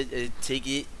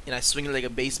it, and I swing it like a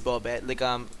baseball bat, like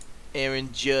I'm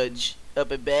Aaron Judge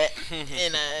up a bat,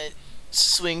 and I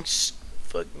swing,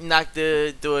 knock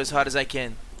the door as hard as I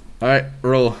can. All right,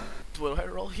 roll. What do I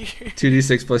roll here?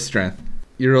 2d6 plus strength.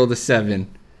 You rolled a 7.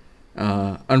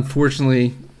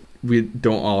 Unfortunately, we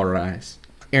don't all rise.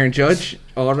 Aaron Judge,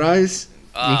 all rise.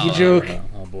 Yankee joke,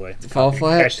 Oh boy. fall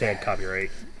flat. Hashtag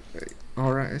copyright.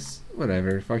 All rise.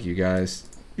 Whatever. Fuck you guys.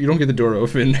 You don't get the door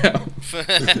open now.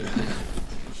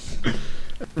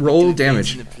 Roll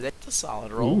damage. That's a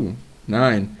solid roll. Ooh,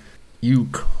 9. You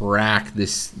crack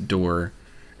this door,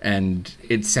 and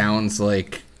it sounds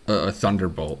like a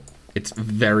thunderbolt. It's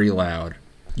very loud.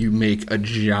 You make a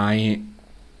giant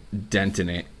dent in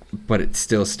it, but it's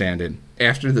still standing.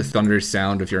 After the thunder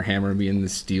sound of your hammer being the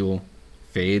steel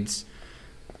fades,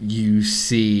 you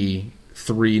see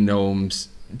 3 gnomes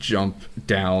jump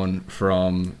down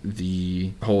from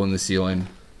the hole in the ceiling.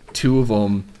 2 of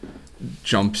them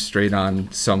jump straight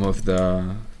on some of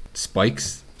the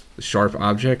spikes, the sharp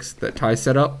objects that Ty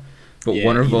set up, but Yeah,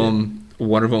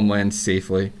 one of them lands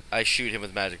safely. I shoot him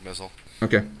with magic missile.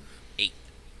 Okay. 8.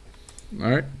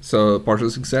 All right. So partial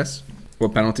success.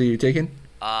 What penalty are you taking?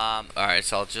 All right,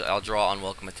 so I'll draw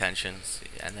unwelcome attentions,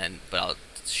 but I'll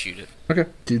shoot it. Okay.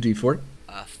 2d4.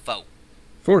 Foe.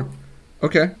 4.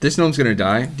 Okay. This gnome's gonna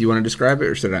die. Do you want to describe it,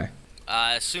 or should I?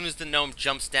 As soon as the gnome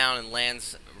jumps down and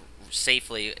lands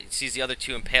safely, sees the other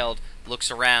 2 impaled,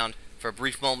 looks around. For a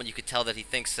brief moment, you could tell that he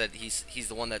thinks that he's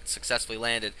the one that successfully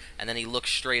landed, and then he looks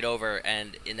straight over,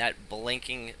 and in that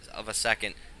blinking of a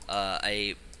second,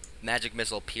 a magic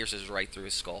missile pierces right through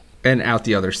his skull. And out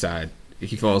the other side.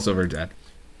 He falls over dead.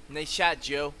 Nice shot,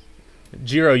 Joe.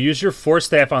 Jiro, use your force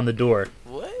staff on the door.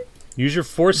 What? Use your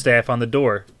force staff on the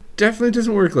door. Definitely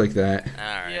doesn't work like that. All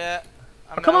right. Yeah.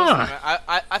 Come on.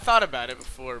 I thought about it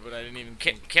before, but I didn't even.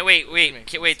 Can wait.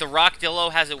 The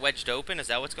rockdillo has it wedged open. Is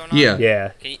that what's going on? Yeah.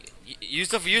 Yeah. Can you use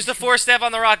the force staff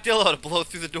on the rockdillo to blow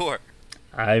through the door?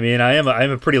 I mean, I am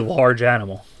a pretty large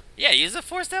animal. Yeah, use the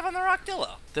force staff on the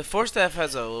rockdillo. The force staff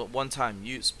has a one-time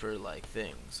use per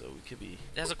thing, so we could be.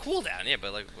 It has a cooldown. Yeah,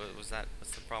 but what was that?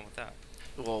 What's the problem with that?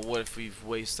 Well, what if we've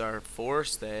wasted our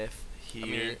force staff here? I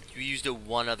mean, you used it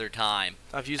one other time.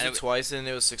 I've used and it twice and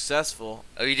it was successful.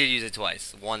 Oh, you did use it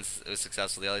twice. Once it was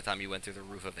successful. The other time you went through the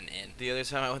roof of an inn. The other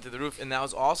time I went through the roof, and that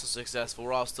was also successful.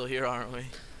 We're all still here, aren't we?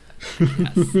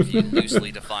 Yes, if you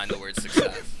loosely define the word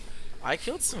success. I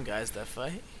killed some guys that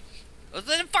fight. Well,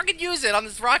 then fucking use it on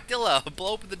this rockdillo.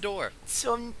 Blow open the door.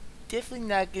 So I'm definitely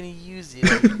not gonna use it.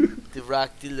 The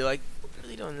Rockdillo. I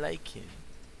really don't like him.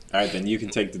 All right, then you can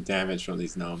take the damage from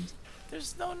these gnomes.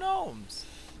 There's no gnomes.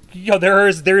 Yo,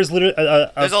 there's literally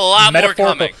There's a lot more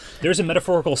coming. There's a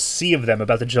metaphorical sea of them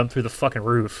about to jump through the fucking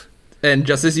roof. And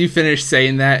just as you finish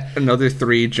saying that, another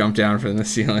 3 jump down from the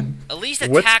ceiling. At least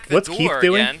What's- attack the what's door Keith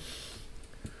doing? again.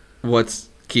 What's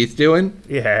Keith doing?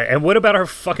 Yeah, and what about our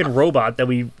fucking robot that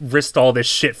we risked all this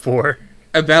shit for?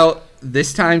 About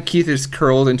this time, Keith is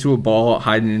curled into a ball,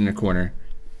 hiding in a corner.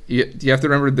 You have to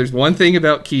remember, there's one thing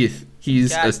about Keith. He's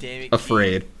God damn it,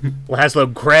 afraid.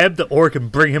 Laszlo, grab the orc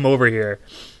and bring him over here.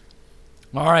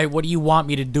 All right, what do you want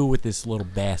me to do with this little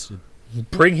bastard?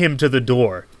 Bring him to the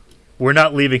door. We're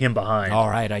not leaving him behind. All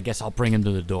right, I guess I'll bring him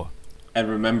to the door. And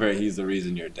remember, he's the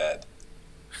reason you're dead.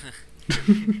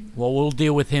 Well, we'll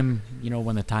deal with him,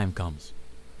 when the time comes.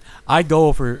 I go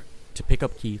over to pick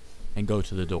up Keith and go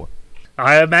to the door.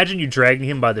 I imagine you dragging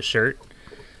him by the shirt,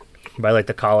 by like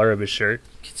the collar of his shirt.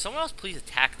 Can someone else please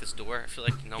attack this door? I feel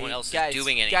like no one else Guys, is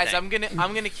doing anything. Guys, I'm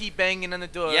gonna keep banging on the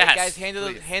door. Yes, Guys, handle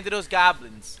please. those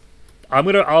goblins. I'll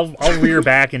rear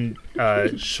back and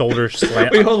shoulder slam.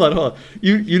 Wait, hold on.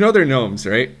 You know they're gnomes,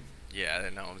 right? Yeah, I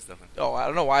know. I'm definitely. Oh, I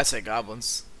don't know why I said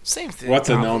goblins. Same thing. What's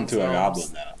a gnome Goblins, to a gnomes.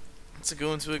 goblin now? It's a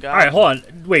goon to a All goblin. right, hold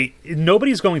on. Wait,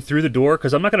 nobody's going through the door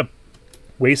because I'm not gonna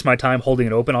waste my time holding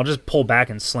it open. I'll just pull back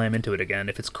and slam into it again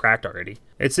if it's cracked already.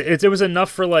 It was enough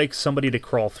for like somebody to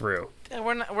crawl through. Yeah,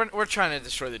 we're trying to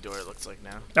destroy the door. It looks like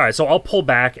now. All right, so I'll pull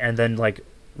back and then like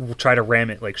try to ram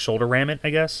it, like shoulder ram it, I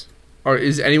guess. Or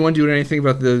is anyone doing anything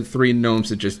about the 3 gnomes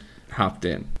that just hopped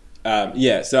in?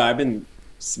 Yeah, so I've been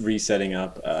resetting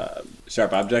up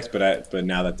sharp objects, but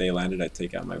now that they landed, I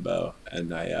take out my bow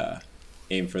and I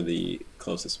aim for the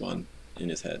closest one in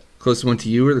his head. Closest one to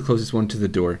you or the closest one to the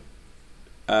door?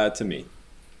 To me.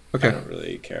 I Okay, don't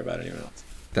really care about anyone else.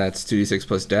 that's 2d6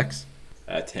 plus dex.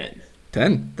 10.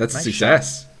 10. That's Nice a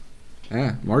success.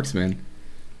 Yeah, marksman.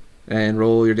 And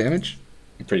roll your damage.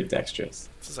 I'm pretty dexterous.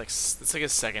 It's like a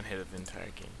second hit of the entire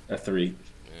game. A 3.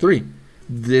 3.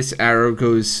 This arrow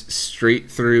goes straight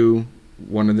through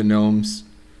one of the gnomes.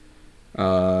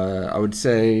 I would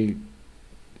say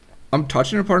I'm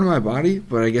touching a part of my body,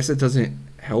 but I guess it doesn't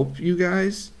help you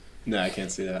guys. No, I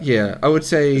can't see that. Yeah, I would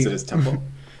say Is it his temple?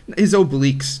 his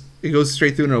obliques. It goes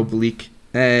straight through an oblique,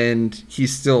 and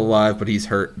he's still alive, but he's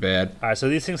hurt bad. All right, so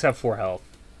these things have 4 health.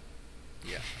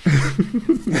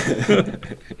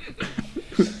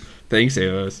 Thanks,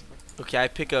 Avos. Okay, I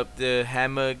pick up the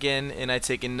hammer again and I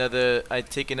take another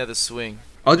swing.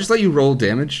 I'll just let you roll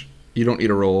damage. You don't need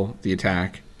to roll the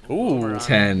attack. Ooh.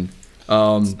 10. It's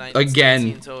 19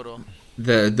 Again, total.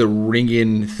 the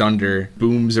ringing thunder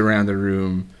booms around the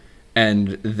room, and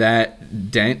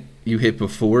that dent you hit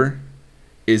before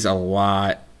is a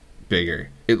lot bigger.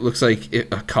 It looks like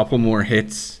a couple more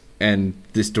hits, and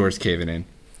this door's caving in.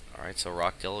 All right, so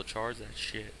rock yellow charge that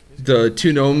shit. The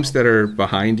 2 gnomes that are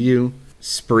behind you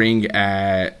spring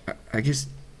at, I guess,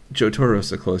 Jotaro's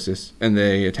the closest, and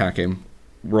they attack him.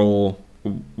 Roll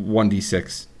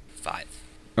 1d6. 5.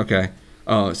 Okay.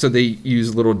 So they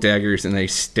use little daggers and they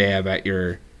stab at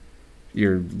your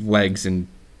legs and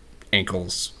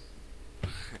ankles.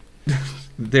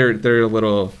 they're a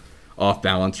little off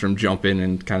balance from jumping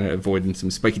and kind of avoiding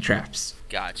some spiky traps.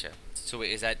 Gotcha. So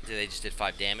wait, did they just did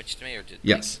 5 damage to me, or did?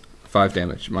 Yes, 5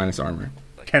 damage minus armor.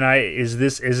 Is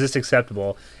this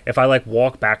acceptable if I like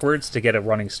walk backwards to get a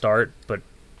running start, but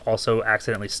also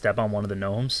accidentally step on one of the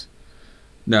gnomes?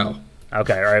 No.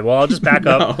 Okay, all right. Well, I'll just back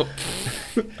up.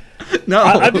 No. No.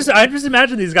 I just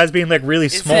imagine these guys being like really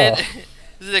small.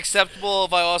 Is it acceptable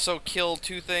if I also kill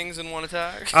 2 things in one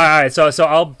attack? All right, so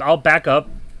I'll back up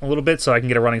a little bit so I can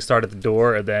get a running start at the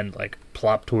door, and then like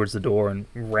plop towards the door and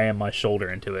ram my shoulder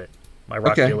into it, my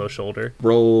rock Okay. yellow shoulder.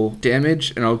 Roll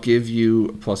damage, and I'll give you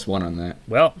a +1 on that.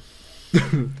 Well,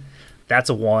 that's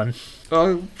a 1.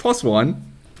 +1.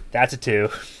 That's a 2.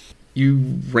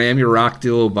 You ram your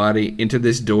rock-dillo body into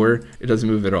this door. It doesn't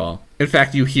move at all. In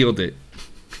fact, you healed it.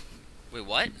 Wait,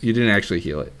 what? You didn't actually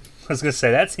heal it. I was gonna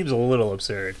say that seems a little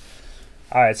absurd.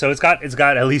 All right, so it's got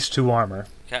at least 2 armor.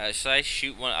 Should I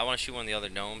shoot one? I want to shoot one of the other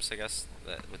gnomes, I guess.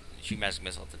 With shoot magic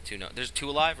missile at the 2 gnomes. There's 2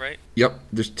 alive, right? Yep,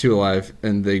 there's 2 alive,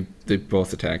 and they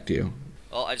both attacked you.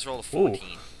 Well, I just rolled a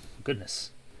 14.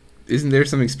 Goodness. Isn't there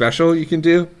something special you can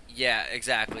do? Yeah,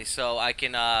 exactly. So I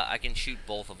can shoot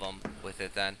both of them with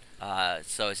it then.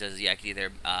 So it says I can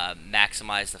either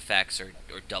maximize effects or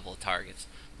double targets.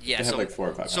 Yeah, They have so like 4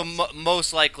 or 5 so healths.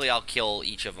 most likely I'll kill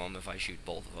each of them if I shoot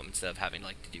both of them instead of having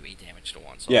like to do 8 damage to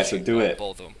one. So Yeah, I'll so shoot do it.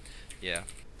 both of them. Yeah.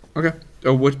 Okay.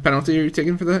 Oh, what penalty are you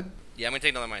taking for that? Yeah, I'm gonna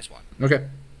take another -1. Okay.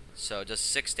 So just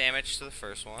 6 damage to the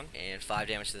first one and 5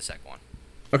 damage to the second one.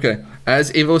 Okay.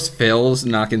 As Avos fails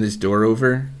knocking this door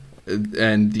over,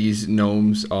 and these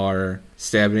gnomes are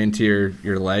stabbing into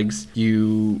your legs.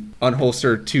 You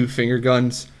unholster 2 finger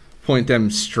guns, point them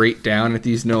straight down at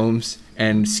these gnomes,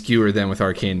 and skewer them with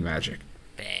arcane magic.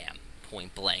 Bam.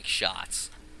 Point blank shots.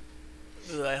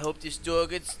 Ugh, I hope this door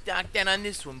gets knocked down on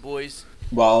this one, boys.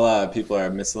 While people are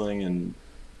missiling and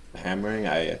hammering,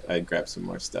 I grab some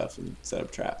more stuff and set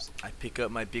up traps. I pick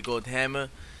up my big old hammer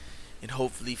and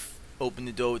hopefully open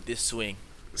the door with this swing.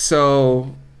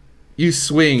 So you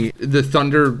swing. The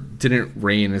thunder didn't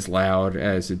rain as loud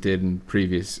as it did in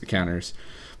previous encounters,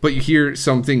 but you hear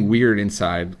something weird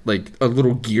inside, like a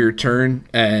little gear turn,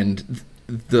 and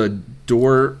the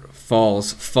door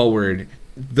falls forward.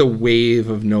 The wave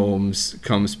of gnomes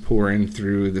comes pouring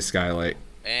through the skylight.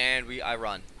 And I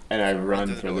run. And I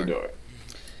run for the door.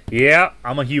 Yeah,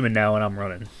 I'm a human now and I'm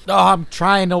running. Oh, I'm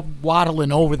trying to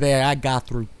waddling over there. I got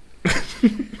through.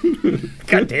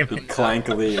 God damn it.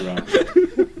 Clankily run.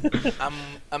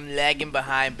 I'm lagging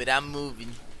behind, but I'm moving.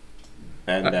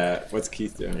 And what's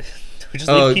Keith doing?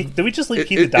 Did we just leave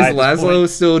Keith to die? Is Laszlo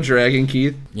still dragging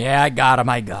Keith? Yeah, I got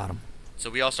him. So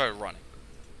we all started running.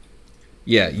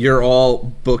 Yeah, you're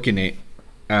all booking it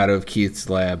out of Keith's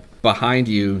lab. Behind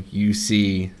you, you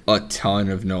see a ton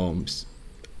of gnomes.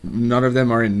 None of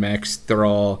them are in mechs. They're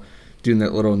all doing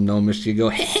that little gnomish. You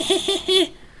go,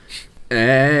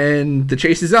 and the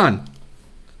chase is on.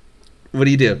 What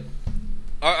do you do?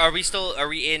 Are we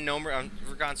in Nomergon?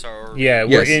 Sorry. Yeah,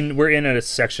 Yes. we're in a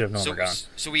section of Nomergon.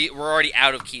 So we're already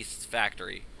out of Keith's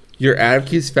factory. You're out of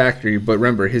Keith's factory, but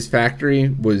remember, his factory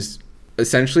was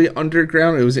essentially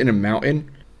underground. It was in a mountain.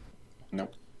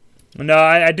 Nope. No,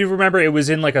 I do remember it was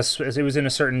in a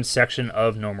certain section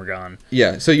of Nomergon.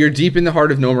 Yeah, so you're deep in the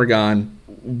heart of Nomergon,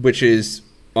 which is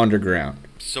underground.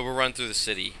 So we're running through the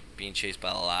city, being chased by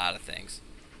a lot of things.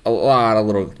 A lot of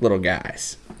little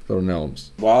guys, little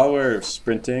gnomes. While we're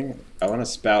sprinting, I want to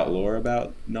spout lore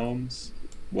about gnomes.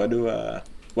 What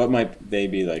might they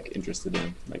be like interested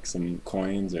in? Like some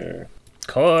coins or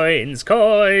Coins.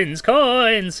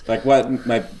 like what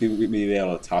might we be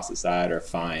able to toss aside or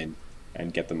find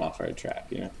and get them off our trap?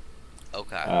 You know.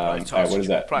 Okay. All right, what is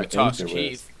that? Probably Int toss or what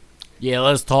Keith. is- Yeah,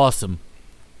 let's toss him.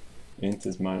 Int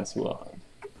is -1.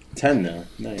 10 though.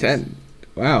 Nice. 10.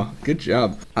 Wow, good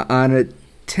job. On a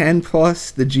 10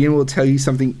 plus, the GM will tell you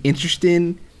something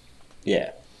interesting.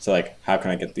 Yeah. So like, how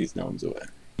can I get these gnomes away?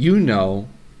 You know,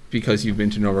 because you've been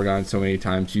to Novergon so many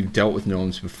times, you've dealt with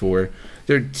gnomes before.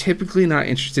 They're typically not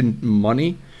interested in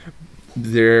money.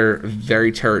 They're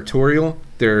very territorial.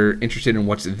 They're interested in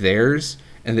what's theirs,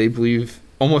 and they believe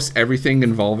almost everything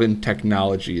involving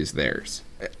technology is theirs.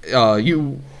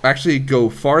 You actually go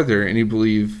farther, and you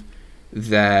believe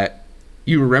that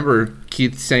you remember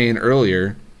Keith saying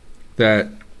earlier that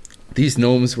these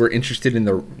gnomes were interested in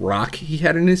the rock he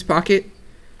had in his pocket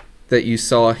that you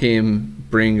saw him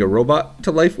bring a robot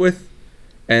to life with,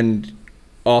 and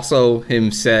also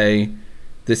him say,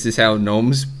 "This is how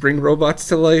gnomes bring robots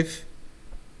to life."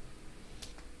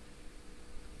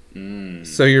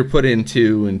 So you're putting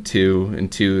 2 and 2 and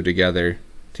 2 together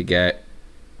to get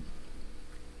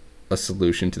a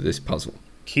solution to this puzzle.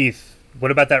 Keith,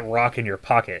 what about that rock in your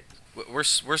pocket?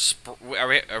 Are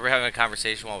we having a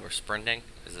conversation while we're sprinting?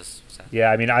 Is this? Yeah,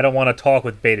 I mean, I don't want to talk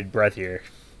with bated breath here.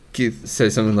 Keith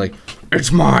says something like,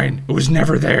 "It's mine. It was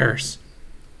never theirs."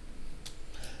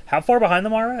 How far behind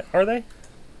them are they?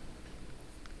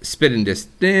 Spitting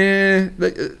distance,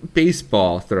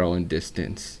 baseball throwing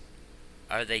distance.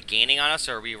 Are they gaining on us,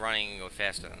 or are we running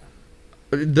faster than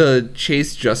them? The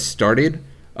chase just started.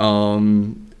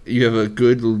 You have a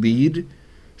good lead.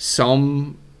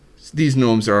 These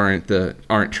gnomes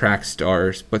aren't track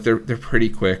stars, but they're pretty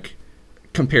quick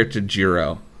compared to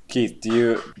Jiro. Keith,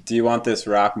 do you want this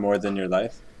rock more than your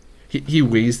life? He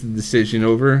weighs the decision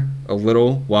over a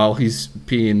little while he's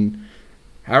being.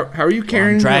 How are you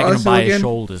carrying? I'm dragging him Laszlo by again? his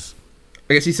shoulders.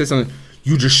 I guess he says something.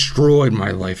 "You destroyed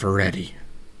my life already.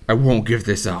 I won't give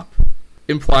this up,"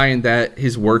 implying that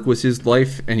his work was his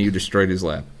life and you destroyed his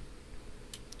lab.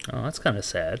 Oh, that's kind of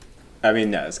sad. I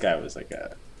mean, no, this guy was like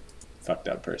a fucked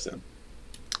up person.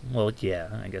 Well, yeah,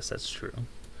 I guess that's true.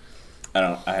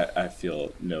 I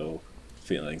feel no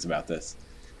feelings about this,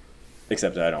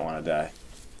 except that I don't want to die.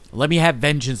 Let me have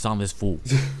vengeance on this fool.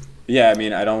 Yeah, I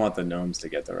mean, I don't want the gnomes to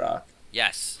get the rock.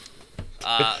 Yes.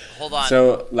 Hold on.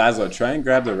 So, Laszlo, try and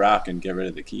grab the rock and get rid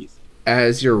of the Keith.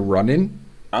 As you're running,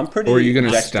 I'm pretty Or are you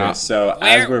gonna dexterous, stop? so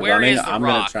as we're Where running, is the I'm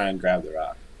going rock? to try and grab the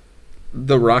rock.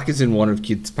 the rock is in one of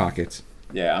Keith's pockets.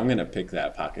 Yeah, I'm going to pick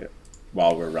that pocket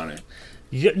while we're running.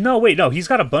 No, wait, no. He's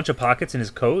got a bunch of pockets in his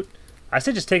coat. I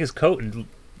said just take his coat and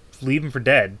leave him for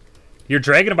dead. You're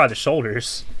dragging him by the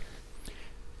shoulders.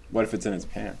 What if it's in his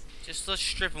pants? Just let's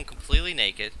strip him completely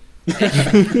naked,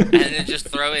 and then just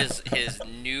throw his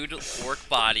nude orc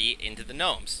body into the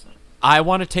gnomes. I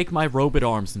want to take my robot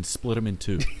arms and split them in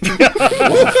two. Oh.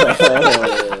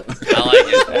 I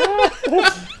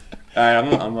like it.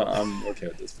 I'm okay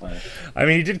with this plan. I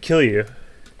mean, he did kill you.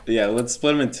 Yeah, let's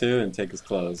split him in two and take his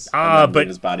clothes. Ah, and then but- leave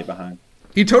his body behind.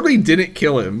 He totally didn't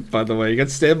kill him, by the way. He got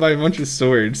stabbed by a bunch of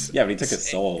swords. Yeah, but he took his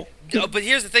soul. No, but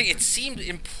here's the thing: it seemed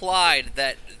implied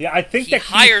that Yeah, I think he that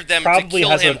hired he them to probably kill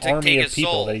has him an to army take of his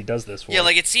people soul. that he does this for. Yeah,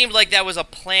 like it seemed like that was a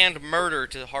planned murder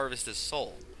to harvest his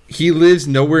soul. He lives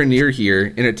nowhere near here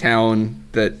in a town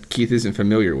that Keith isn't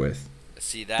familiar with.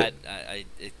 See that?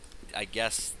 I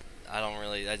guess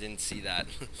I didn't see that.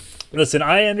 Listen,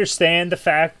 I understand the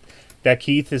fact that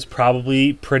Keith is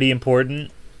probably pretty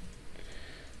important,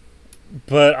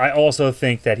 but I also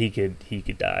think that he could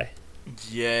die.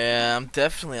 Yeah, I'm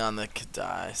definitely on the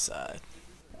Kadai side.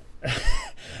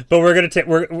 But we're gonna take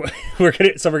we're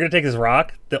gonna take this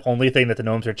rock, the only thing that the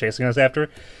gnomes are chasing us after.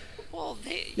 Well,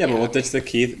 Yeah, but we'll ditch the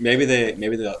Keith. Maybe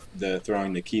the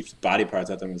throwing the Keith's body parts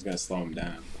at them is going to slow him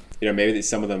down. You know, maybe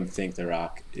some of them think the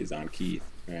rock is on Keith,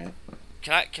 right?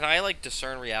 Can I like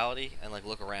discern reality and like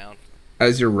look around?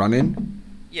 As you're running,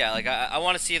 Yeah, like I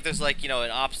want to see if there's like an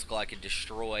obstacle I could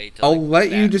destroy. To, I'll like,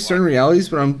 let you back discern one. realities,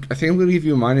 but I think I'm going to give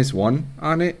you a -1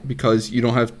 on it because you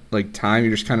don't have like time.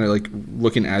 You're just kind of like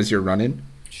looking as you're running.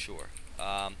 Sure.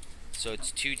 So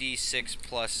it's 2d6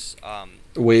 plus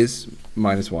Ways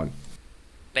 -1.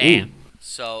 bam. Ooh.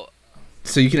 So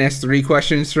So you can ask 3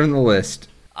 questions from the list.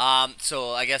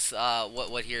 so I guess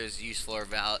what here is useful or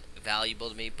valuable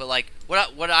to me, but like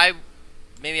what I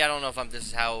maybe I don't know if this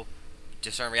is how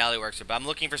discern reality works, but I'm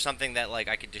looking for something that like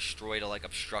I could destroy to like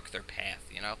obstruct their path,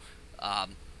 you know.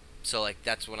 So like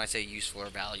that's when I say useful or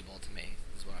valuable to me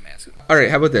is what I'm asking. All right,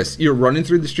 how about this? You're running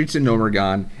through the streets of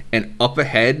Nomergon, and up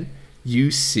ahead,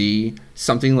 you see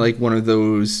something like one of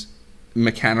those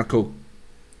mechanical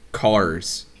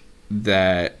cars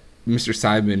that Mr.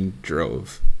 Simon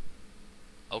drove.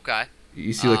 Okay.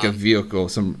 You see like a vehicle,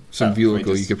 some Oh, can we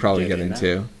vehicle you just could probably get get in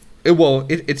into.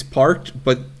 It's parked,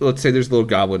 but let's say there's a little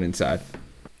goblin inside.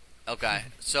 Okay.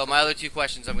 So my other 2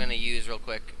 questions I'm gonna use real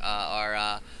quick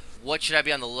are what should I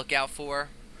be on the lookout for?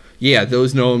 Yeah,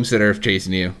 those gnomes that are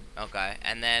chasing you. Okay,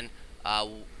 and then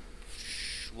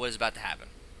what is about to happen?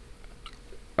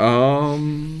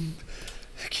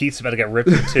 Keith's about to get ripped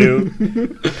in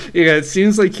two. Yeah, it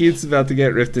seems like Keith's about to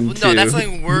get ripped in Well, two. no, that's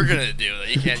something we're gonna do.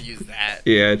 You can't use that.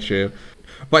 Yeah, true.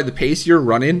 By the pace you're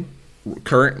running,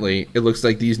 currently, it looks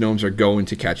like these gnomes are going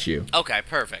to catch you. Okay,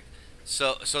 perfect.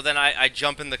 So then I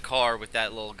jump in the car with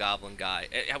that little goblin guy.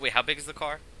 Wait, how big is the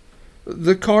car?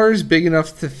 The car is big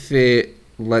enough to fit,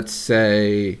 let's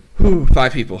say,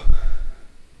 5 people.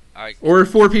 All right, Or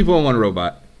 4 people and 1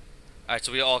 robot.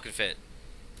 so we all can fit.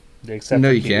 Except No,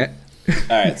 for you Keith. can't.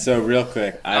 All right, so real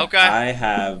quick, Okay. I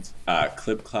have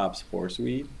Clip Clop's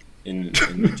horseweed in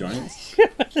the joints,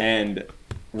 and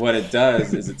what it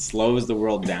does is it slows the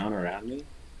world down around me,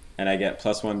 and I get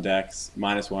 +1 dex,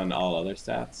 -1 all other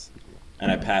stats,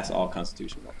 and I pass all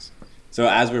Constitution rolls. So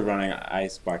as we're running, I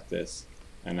spark this,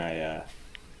 and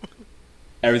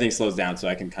everything slows down, so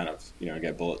I can kind of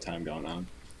get bullet time going on,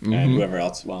 and whoever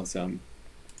else wants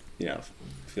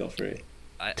feel free.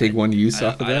 Take 1 use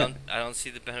off of that. I don't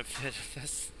see the benefit of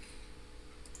this.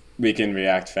 We can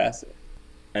react faster,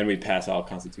 and we pass all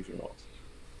Constitution rolls.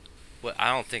 Well, I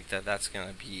don't think that's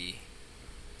gonna be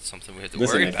something we have to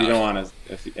Listen, worry if about. you don't want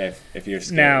to, if you're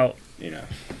scared, Now-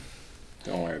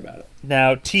 don't worry about it.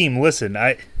 Now, team, listen.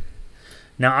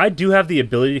 I do have the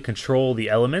ability to control the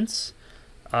elements.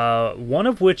 One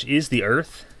of which is the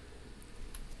earth,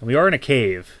 and we are in a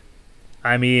cave.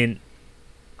 I mean,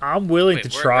 I'm willing Wait,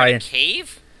 to we're try in a and.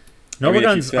 cave? I mean, if you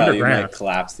Nomergun's fell, you underground, might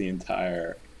collapse the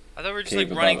entire. I thought we were just Cave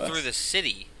like running above through us. the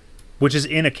city. which is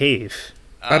in a cave.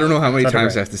 I don't know how many It's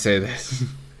times underground. I have to say this.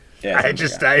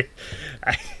 Yeah,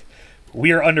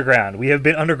 We are underground. We have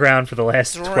been underground for the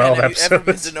last Zoran, 12 have you ever been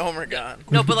episodes. to Nomergon?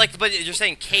 No, but you're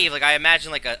saying cave. Like I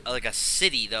imagine like a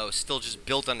city though, still just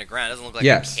built underground. It doesn't look like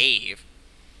Yes. a cave.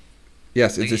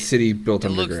 Yes, it's a Like, city built It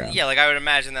looks, underground. yeah, like I would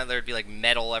imagine that there'd be like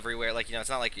metal everywhere. Like it's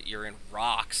not like you're in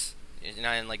rocks. You're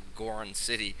not in like Goron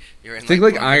City. You're in Think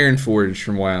like Iron Forge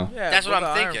from WoW. Yeah, That's what go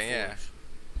I'm to Iron thinking, yeah. Forge.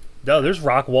 No, there's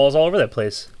rock walls all over that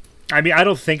place. I mean, I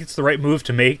don't think it's the right move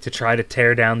to make to try to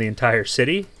tear down the entire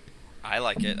city. I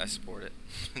like it. I support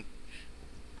it.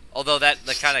 Although that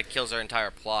kind of kills our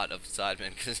entire plot of Sidemen,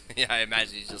 because I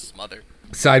imagine he's just smothered.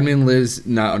 Sideman lives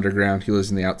not underground. He lives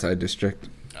in the outside district.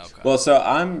 Okay. Well, so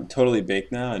I'm totally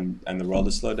baked now, and the world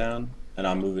is slowed down, and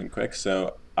I'm moving quick.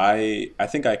 So I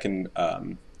think I can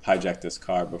hijack this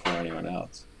car before anyone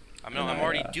else. I'm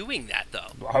already doing that though.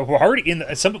 We're already in.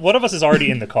 One of us is already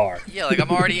in the car. Yeah, like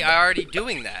I'm already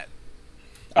doing that.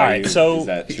 All right, so is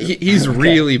that true? He's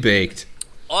really baked.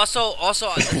 Also, here's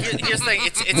the thing.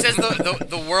 It says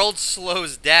the world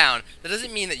slows down. That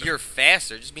doesn't mean that you're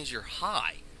faster. It just means you're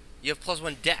high. You have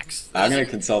 +1 dex. I'm gonna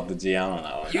consult the GM on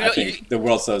that one. You I know- think the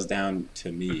world slows down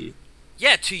to me.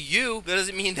 Yeah, to you, that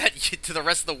doesn't mean that to the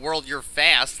rest of the world you're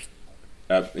fast.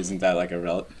 Isn't that like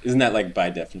Isn't that like by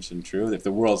definition true? If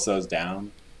the world slows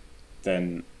down,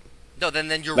 then No, then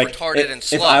you're like retarded and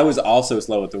slow. if I was also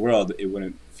slow with the world, it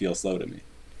wouldn't feel slow to me.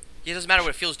 It doesn't matter what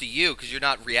it feels to you because you're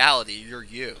not reality. You're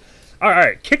you. all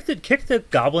right, kick the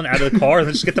goblin out of the car and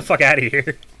then just get the fuck out of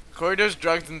here. Corey does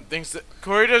drugs and thinks that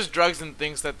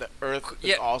the Earth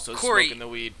Yeah, is also Corey- smoking the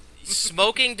weed.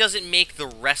 Smoking doesn't make the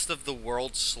rest of the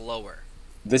world slower.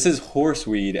 This is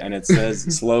horseweed, and it says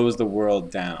slows the world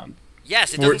down.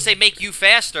 Yes, it doesn't say make you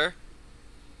faster.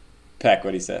 Peck,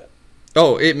 what he said.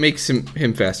 Oh, it makes him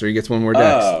faster. He gets 1 more dex.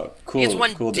 Oh, cool. He gets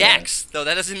 1 cool dex, though.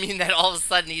 That doesn't mean that all of a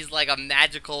sudden he's like a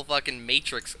magical fucking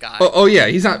Matrix guy. Oh, yeah,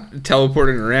 he's not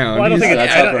teleporting around. Well, I don't He's- think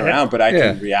That's I up and around, but I Yeah.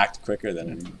 can react quicker than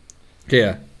him.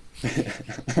 yeah,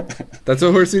 that's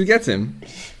what horseweed gets him.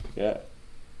 Yeah.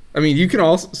 I mean, you can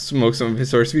all smoke some of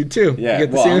his horseweed too. Yeah. You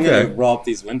get the Well, same I'm gonna effect. roll up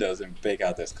these windows and bake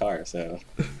out this car. So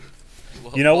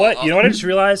You know what? You know what I just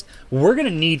realized? We're gonna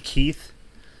need Keith.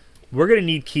 We're gonna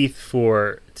need Keith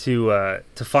to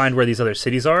find where these other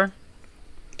cities are.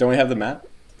 don't we have the map?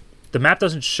 The map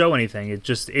doesn't show anything.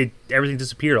 Everything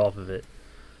disappeared off of it.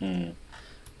 Hmm.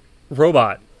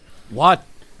 Robot, What?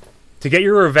 to get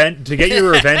your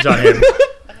revenge on him,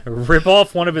 rip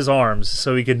off one of his arms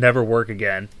so he could never work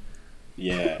again.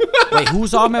 Yeah. Wait,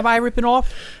 whose arm am I ripping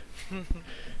off?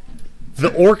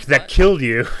 The orc that killed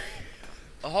you.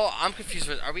 Oh, I'm confused.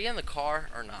 Are we in the car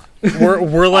or not?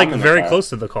 We're like I'm in the very car. close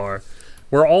to the car.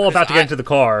 We're all about to get into the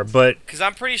car, but Because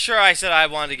I'm pretty sure I said I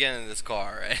wanted to get in this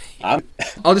car, right? I'm,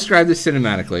 I'll describe this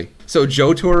cinematically. So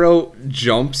Jotaro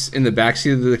jumps in the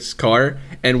backseat of this car,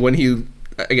 and when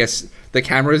I guess the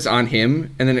camera's on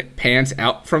him, and then it pans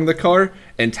out from the car,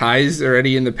 and Ty's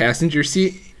already in the passenger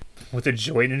seat. with a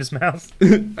joint in his mouth.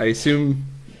 I assume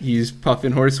he's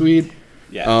puffing horseweed.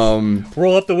 yes.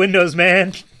 Roll up the windows,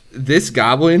 man. This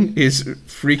goblin is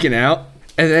freaking out,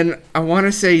 and then I want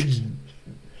to say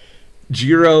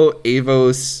Jiro,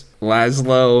 Avos,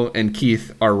 Laszlo, and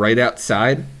Keith are right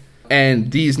outside,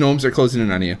 and these gnomes are closing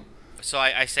in on you. So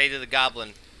I say to the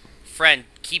goblin, friend,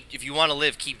 if you want to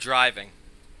live, keep driving.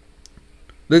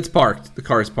 It's parked. The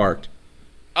car's parked.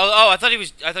 Oh, I thought he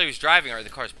was driving, or the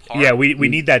car's parked. Yeah, we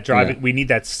need that drive. Yeah. We need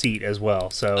that seat as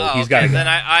well. So Oh, he's okay. got to Then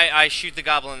go. I shoot the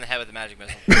goblin in the head with a magic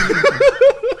missile.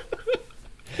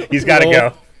 He's got to Roll.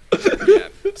 go.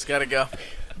 It's gotta go.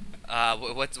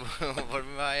 What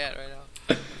am I at right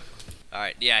now? All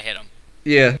right, yeah, I hit him.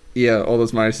 Yeah. All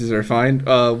those minuses are fine.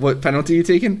 What penalty are you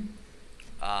taking?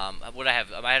 What I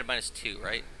have? I had a -2,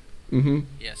 right? Mm-hmm.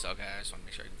 Yes. Okay. I just want to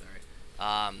make sure I did that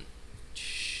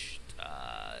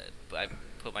right. I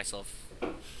put myself. In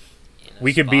a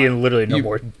We could be spot. in literally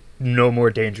You- no more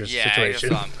dangerous Yeah, situation.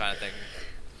 that's what I'm kind of thinking.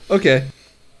 Okay.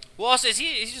 Well, also, is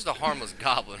he just a harmless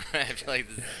goblin, right? I feel like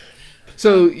this,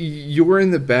 So you were in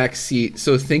the back seat.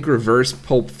 So think reverse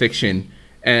Pulp Fiction,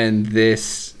 and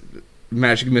this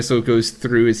magic missile goes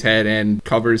through his head and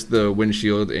covers the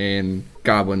windshield in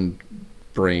goblin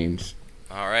brains.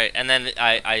 all right, and then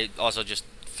I also just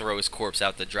throw his corpse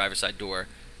out the driver's side door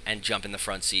and jump in the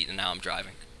front seat, and now I'm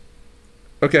driving.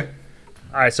 Okay.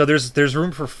 All right, so there's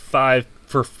room for five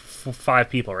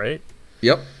people, right?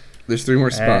 Yep. There's 3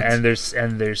 more spots.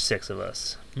 And there's 6 of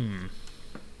us.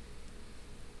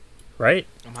 Right?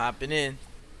 I'm hopping in.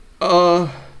 How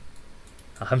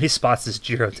many spots does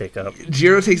Jiro take up?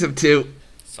 Jiro takes up 2.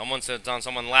 Someone sits on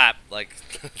someone's lap. Like,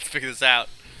 let's figure this out.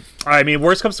 All right, I mean,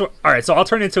 worst comes to all right. So I'll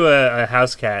turn into a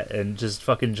house cat and just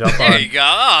fucking jump on. There you go. Oh,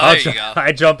 I'll there you go.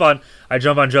 I jump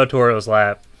on Joe Toro's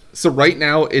lap. So right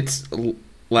now it's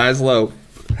Laszlo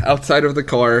outside of the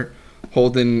car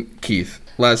holding Keith.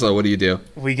 Laszlo, what do you do?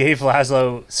 We gave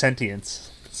Laszlo sentience,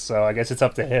 so I guess it's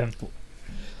up to him.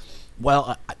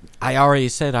 Well, I already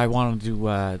said I wanted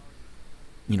to,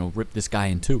 rip this guy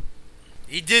in 2.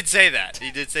 He did say that.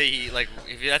 He did say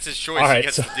if that's his choice, All right, he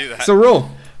gets so- to do that. So roll.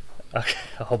 Okay.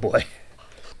 Oh boy.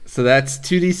 So that's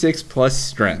 2d6 plus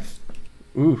strength.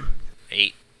 Ooh.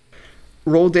 8,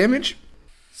 Roll damage.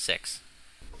 6.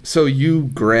 So you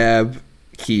grab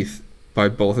Keith by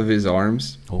both of his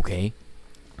arms Okay.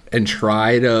 and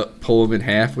try to pull him in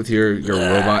half with your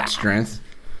robot strength.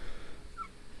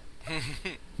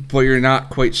 But you're not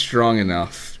quite strong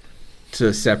enough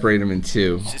to separate him in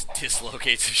 2. Just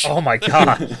dislocates his shoulder. Oh my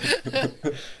god.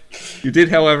 You did,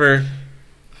 however,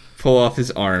 pull off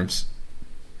his arms.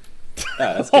 Oh,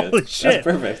 that's good. Holy shit. That's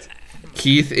perfect.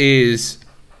 Keith is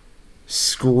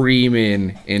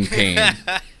screaming in pain.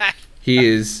 He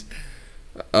is,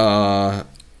 God.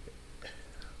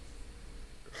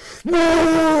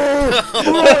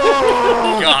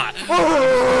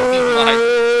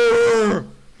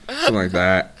 something like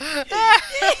that.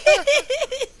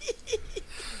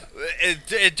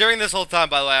 During this whole time,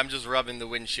 by the way, I'm just rubbing the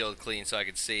windshield clean so I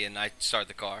can see, and I start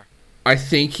the car. I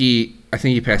think he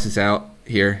passes out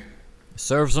here.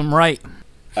 Serves him right.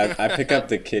 I pick up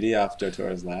the kitty off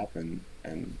Dotoro's lap and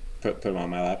put him on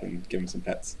my lap and give him some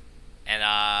pets. And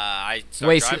I start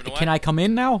Wait, so driving away. can I come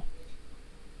in now?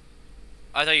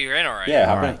 I thought you were in already. Yeah,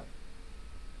 hop Alright. in.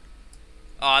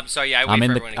 Oh, I'm sorry. Yeah, I I'm wait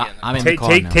in for the everyone again. I'm in the Take car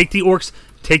take now. take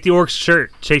the orc's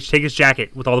shirt. Take his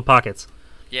jacket with all the pockets.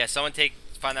 Yeah, someone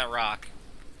find that rock.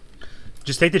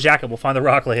 Just take the jacket. We'll find the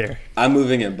rock later. I'm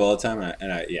moving in bullet time,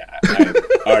 and I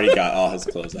already got all his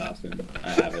clothes off, and I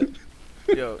have it.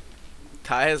 Yo,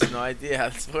 Ty has no idea how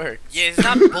this works. Yeah, it's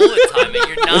not bullet time.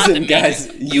 You're not Listen, the main-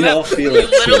 guys, you'll feel You it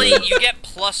literally soon. you get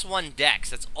 +1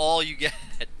 dex. That's all you get.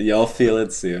 You'll feel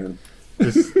it soon.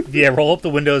 Yeah, roll up the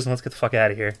windows and let's get the fuck out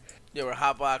of here. Yo, we're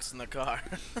hotboxing the car.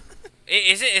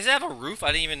 Does it have a roof?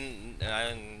 I didn't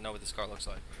know what this car looks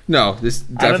like. No, this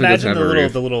I'm definitely doesn't imagining have the a little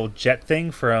roof. the little jet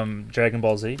thing from Dragon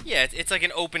Ball Z. Yeah, it's like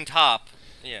an open top.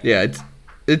 Yeah. Yeah,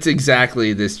 it's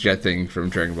exactly this jet thing from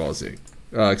Dragon Ball Z,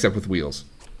 except with wheels.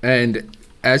 And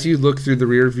as you look through the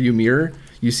rear view mirror,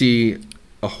 you see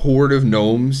a horde of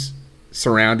gnomes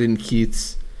surrounding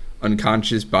Keith's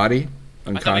unconscious body.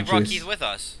 I thought we brought Keith with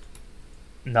us.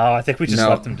 No, I think we just No.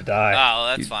 left him to die. Oh,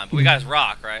 well, that's fine. But we got his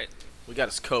rock, right? We got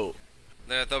his coat.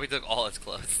 I thought we took all his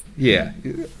clothes. Yeah.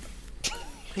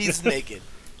 He's naked.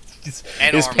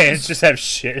 And His armless. pants just have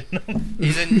shit in them.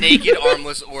 He's a naked,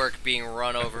 armless orc being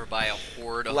run over by a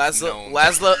horde of gnomes.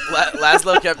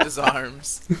 Laszlo kept his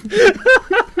arms.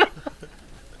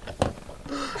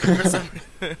 For some-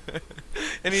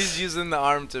 and he's using the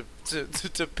arm to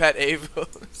pet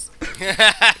Avos.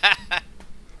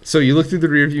 So you look through the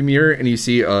rearview mirror and you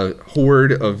see a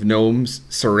horde of gnomes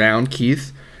surround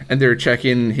Keith, and they're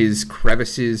checking his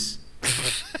crevices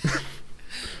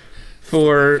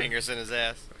for Fingers in his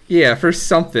ass. for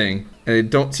something, and they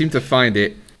don't seem to find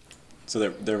it. So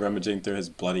they're rummaging through his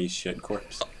bloody shit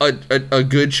corpse. A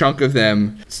good chunk of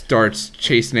them starts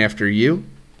chasing after you.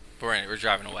 We're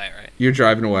driving away, right? You're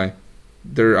driving away.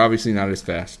 They're obviously not as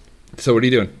fast. So what are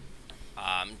you doing?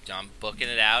 I'm booking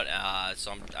it out.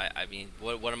 I mean,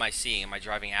 what am I seeing? Am I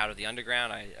driving out of the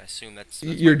underground? I assume that's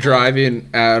You're my goal. driving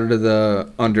out of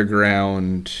the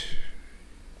underground.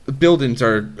 The buildings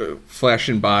are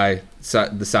flashing by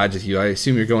the sides of you. I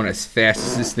assume you're going as fast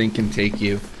as this thing can take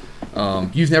you.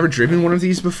 You've never driven one of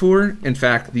these before. In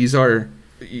fact, these are,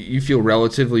 you feel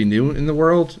relatively new in the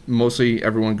world. Mostly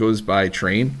everyone goes by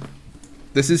train.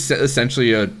 This is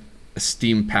essentially a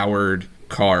steam-powered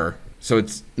car. So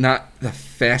it's not the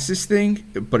fastest thing,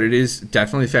 but it is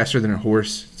definitely faster than a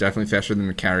horse, definitely faster than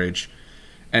a carriage,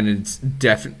 and it's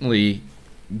definitely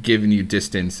giving you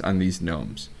distance on these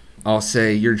gnomes. I'll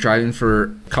say you're driving for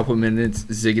a couple minutes,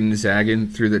 zigging and zagging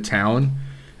through the town,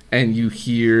 and you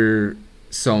hear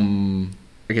some,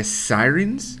 I guess,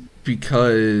 sirens,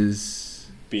 because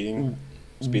Speed you,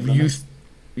 limit.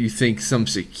 you think some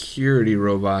security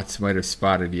robots might have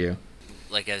spotted you.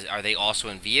 Like, are they also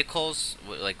in vehicles?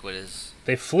 What is?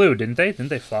 They flew, didn't they? Didn't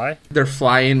they fly? They're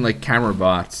flying like camera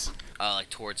bots. Like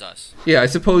towards us. Yeah, I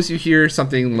suppose you hear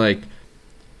something like,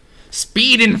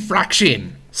 speed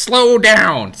infraction, slow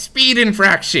down, speed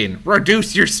infraction,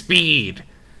 reduce your speed.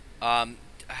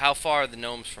 How far are the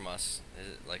gnomes from us? Is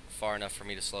it like far enough for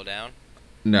me to slow down?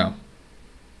 No.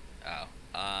 Oh.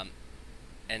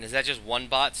 And is that just one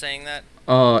bot saying that?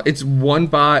 It's one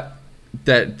bot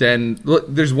that then, look,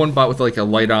 there's one bot with like a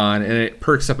light on, and it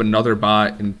perks up another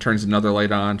bot and turns another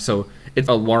light on, so it's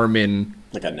alarming.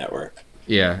 Like a network.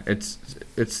 Yeah, it's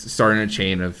starting a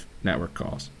chain of network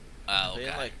calls. Oh, They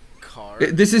okay. like car.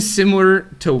 This is similar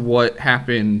to what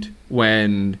happened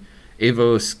when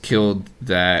Avos killed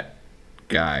that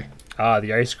guy.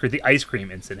 The ice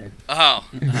cream incident. Oh.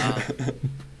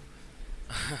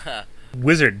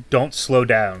 Wizard, don't slow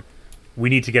down. We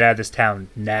need to get out of this town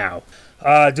now.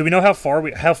 Do we know how far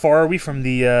are we from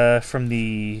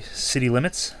the city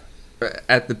limits?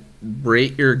 At the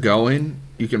rate you're going,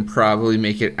 you can probably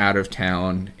make it out of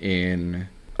town in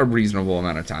a reasonable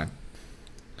amount of time.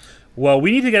 Well,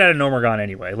 we need to get out of Nomergon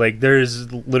anyway. Like,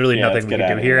 there's literally Yeah, nothing let's we get can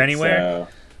out do of here anywhere.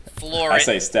 So Floor I it.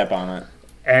 say step on it.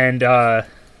 And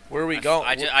Where are we going?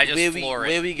 I just where floor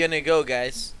it. we gonna go,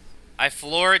 guys? I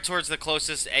floor it towards the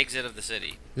closest exit of the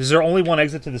city. Is there only one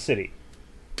exit to the city?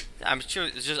 I'm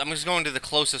just going to the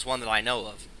closest one that I know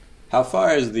of. How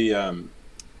far is the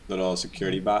little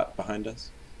security bot behind us?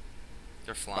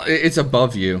 They're flying. It's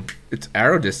above you. It's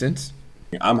arrow distance.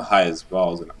 I'm high as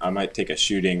balls, and I might take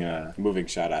a moving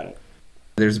shot at it.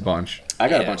 There's a bunch. I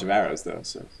got Yeah. a bunch of arrows though,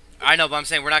 so I know, but I'm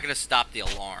saying we're not going to stop the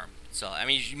alarm. So I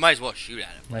mean, you might as well shoot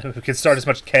at him. We can start as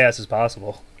much chaos as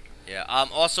possible. Yeah.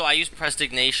 Also, I use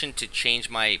prestidigitation to change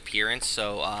my appearance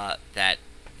so that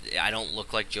I don't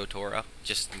look like Jotaro,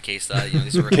 just in case this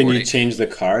is can recording. you change the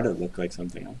car to look like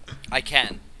something else? I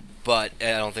can, but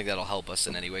I don't think that'll help us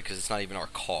in any way because it's not even our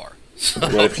car. So,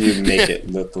 What if you make it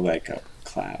look like a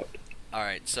cloud? all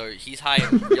right, so he's high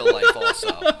in real life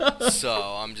also, so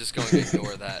I'm just going to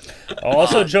ignore that.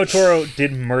 Also, Jotaro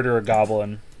did murder a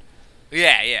goblin,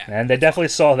 Yeah. and they definitely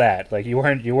saw that. Like you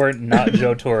weren't not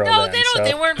Jotaro. No, then, they don't. so-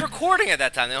 They weren't recording at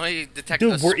that time. They only detected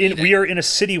Dude, us we speeding. are in a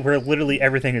city where literally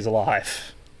everything is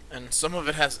alive. And some of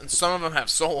them have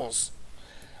souls.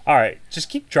 All right, just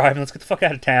keep driving. Let's get the fuck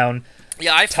out of town.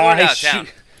 Yeah, I floored Ty, out of town.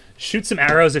 shoot some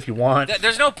arrows if you want.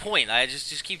 There's no point. I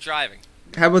just keep driving.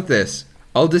 How about this?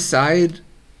 I'll decide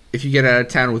if you get out of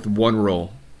town with one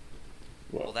roll.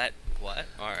 Well, what?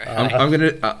 All right. I'm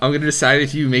gonna decide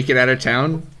if you make it out of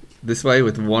town this way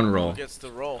with one roll. Gets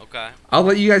the roll. Okay. I'll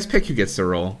let you guys pick who gets the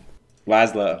roll.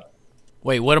 Laszlo.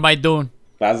 Wait, what am I doing?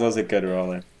 Laszlo's a good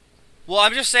roller. Well,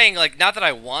 I'm just saying, like, not that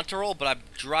I want to roll, but I'm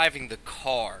driving the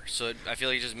car, so I feel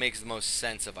like it just makes the most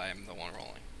sense if I am the one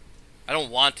rolling. I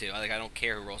don't want to. I don't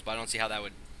care who rolls, but I don't see how that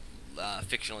would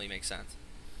fictionally make sense.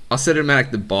 I'll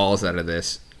cinematic the balls out of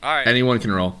this. All right. Anyone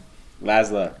can roll.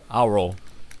 Laszlo. I'll roll.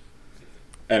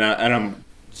 And I'm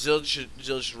Zilch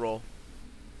should roll.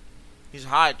 He's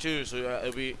high too, so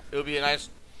it'll be a nice.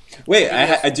 Wait,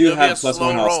 I do it'll be a have plus slow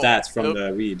one all roll. stats from Yep.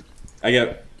 the weed. I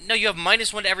get. No, you have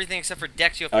 -1 to everything except for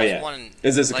Dex. You have Oh plus yeah. 1.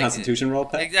 Is this a like, Constitution roll,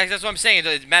 Pat? Exactly. That's what I'm saying.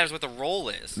 It matters what the roll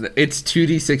is. It's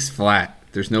 2d6 flat.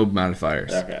 There's no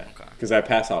modifiers. Okay. Because I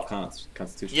pass all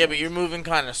Constitution. Yeah, but you're moving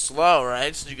kind of slow,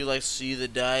 right? So you could like see the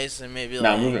dice and maybe No,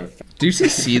 like. I'm moving. Do you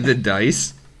see the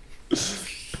dice?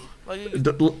 Like, you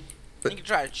The- can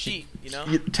try to cheat, you know.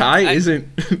 Ty isn't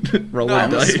rolling No,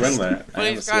 I'm a dice. swindler. I But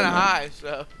am he's a kind of swindler. high,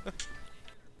 so.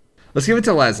 Let's give it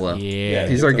to Laszlo. Yeah.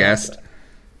 He's our guest.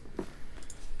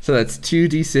 So that's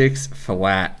 2d6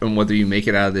 flat on whether you make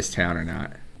it out of this town or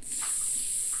not.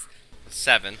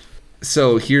 7.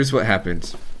 So here's what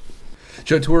happens.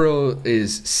 Jotaro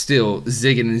is still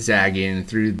zigging and zagging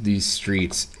through these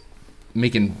streets,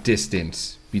 making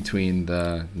distance between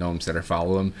the gnomes that are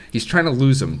following him. He's trying to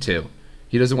lose them too.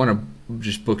 He doesn't want to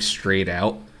just book straight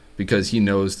out because he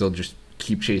knows they'll just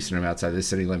keep chasing him outside the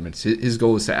city limits. His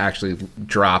goal is to actually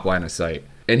drop line of sight.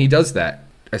 And he does that.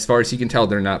 As far as he can tell,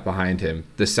 they're not behind him.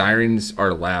 The sirens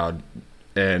are loud,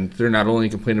 and they're not only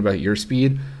complaining about your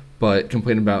speed, but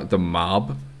complaining about the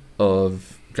mob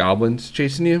of goblins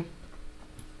chasing you.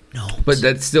 No. But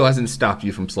that still hasn't stopped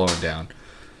you from slowing down.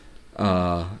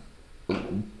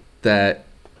 That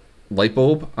light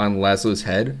bulb on Laszlo's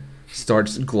head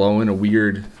starts glowing a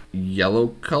weird yellow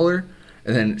color,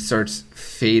 and then it starts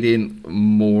fading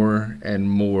more and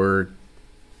more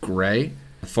gray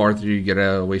the farther you get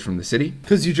away from the city.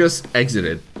 Because you just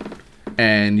exited,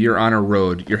 and you're on a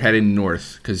road. You're heading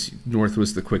north, because north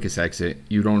was the quickest exit.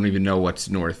 You don't even know what's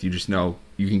north. You just know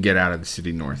you can get out of the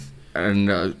city north. And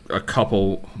a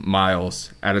couple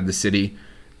miles out of the city,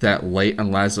 that light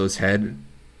on Laszlo's head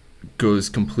goes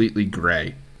completely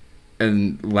gray.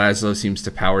 And Laszlo seems to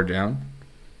power down.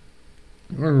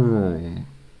 And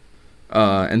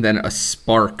then a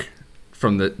spark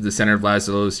from the center of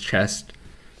Laszlo's chest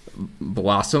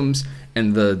blossoms,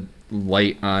 and the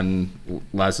light on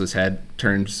Laszlo's head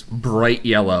turns bright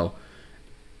yellow.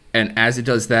 And as it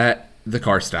does that, the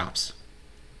car stops.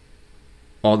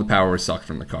 All the power was sucked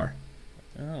from the car.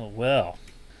 Oh well.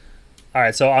 All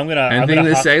right, so I'm gonna. Anything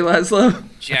to say, Laszlo?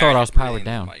 Jared, thought I was you're powered breathing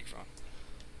down. the microphone.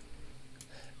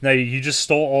 No, you just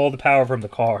stole all the power from the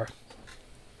car.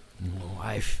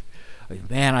 Oh,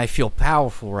 man, I feel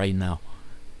powerful right now.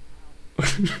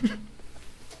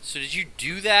 So did you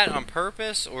do that on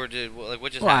purpose, or what just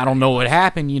Well, I happened? don't know what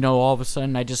happened. All of a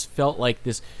sudden, I just felt like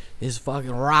this fucking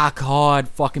rock hard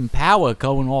fucking power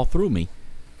going all through me.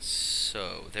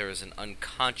 So there is an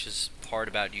unconscious part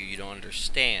about you don't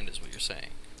understand, is what you're saying.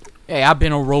 Hey, I've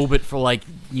been a robot for like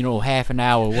half an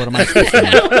hour. What am I supposed to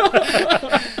do?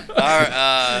 All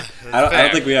right, I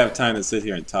don't think we have time to sit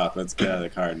here and talk. Let's get out of the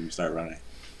car and start running.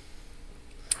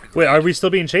 Wait, are we still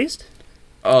being chased?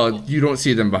 Oh, you don't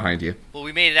see them behind you. Well,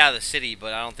 we made it out of the city,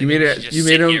 but I don't You think made we it. should just You made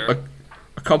sit them here.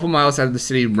 A couple miles out of the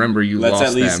city, remember you Let's lost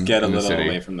at least them get a in the little city.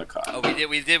 away from the car. Oh,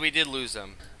 we did lose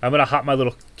them. I'm gonna hop my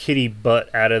little kitty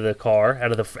butt out of the car,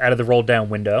 out of the rolled down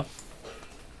window.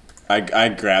 I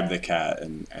grab the cat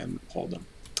and hold him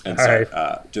and All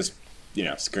start just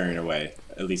scurrying away.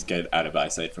 At least get out of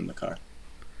eyesight from the car.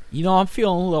 You know, I'm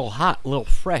feeling a little hot, a little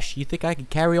fresh. You think I could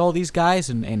carry all these guys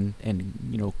and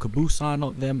caboose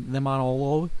on them on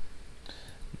all over?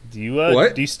 Do you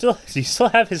What? do you still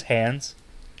have his hands?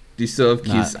 Do you still have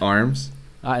Keith's Nah. arms?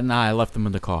 Nah, I left them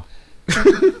in the car.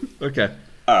 Okay.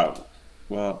 Oh,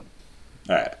 well,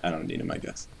 all right. I don't need him, I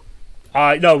guess.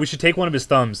 No, we should take one of his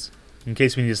thumbs in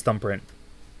case we need his thumbprint.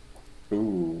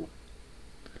 Ooh.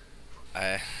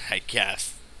 I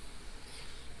guess.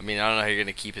 I mean, I don't know how you're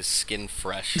gonna keep his skin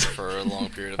fresh for a long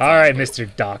period of time. All right, but Mr.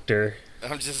 Doctor.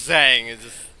 I'm just saying. It's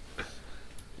just.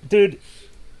 Dude,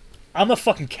 I'm a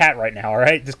fucking cat right now,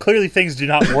 alright? There's clearly things do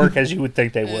not work as you would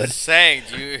think they I'm would. just saying.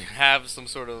 Do you have some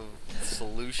sort of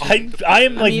solution? I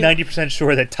am like mean- 90%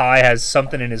 sure that Ty has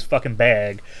something in his fucking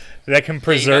bag that can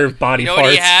preserve body you know parts.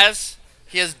 what he has?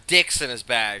 He has dicks in his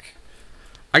bag.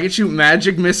 I can shoot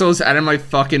magic missiles out of my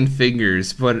fucking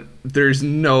fingers, but there's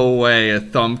no way a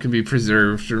thumb can be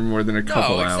preserved for more than a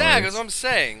couple No, exactly. hours. That's what I'm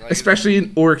saying. Like, Especially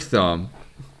an orc thumb.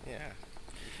 yeah.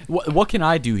 What can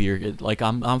I do here? Like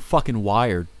I'm fucking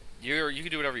wired. You can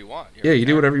do whatever you want. Yeah, you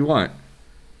do whatever you want.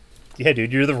 Yeah,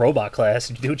 dude, you're the robot class.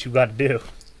 You do what you got to do.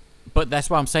 But that's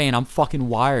what I'm saying. I'm fucking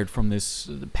wired from this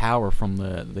power from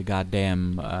the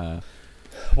goddamn.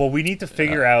 Well, we need to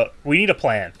figure out. We need a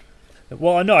plan.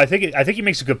 Well, no, I think he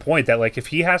makes a good point that like if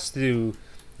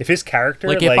his character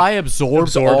Like if I absorbed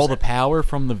absorbs all the power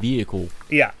from the vehicle,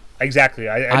 yeah, exactly.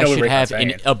 I I know what should Raycon's have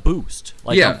saying. a boost.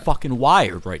 Like Yeah. I'm fucking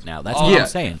wired right now. That's what Yeah, I'm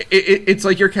saying. it's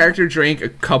like your character drank a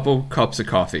couple cups of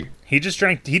coffee. He just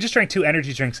drank 2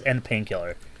 energy drinks and a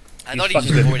painkiller. I He's thought he fucking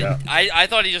just good to avoided. go. I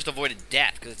thought he just avoided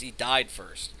death because he died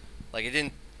first. Like it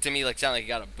didn't to me like sound like he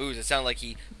got a boost. It sounded like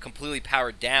he completely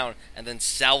powered down and then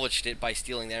salvaged it by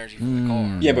stealing the energy from the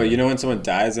car. Yeah, but you know when someone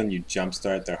dies and you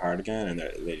jumpstart their heart again and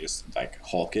they just like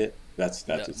Hulk it? That's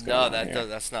what's going on here.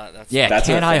 That's not. That's Yeah, That's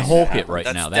can a I thing Hulk that it right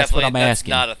that's now? That's what I'm definitely-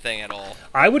 asking. That's not a thing at all.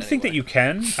 I would think that Anyway. you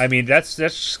can. I mean, that's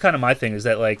just kind of my thing. Is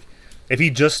that like if he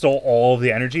just stole all of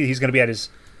the energy, he's gonna be at his.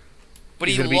 But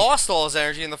He's he gonna be- lost all his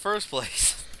energy in the first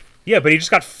place. Yeah, but he just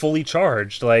got fully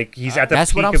charged. Like he's at the That's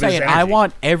peak what I'm of his saying. energy. I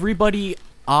want everybody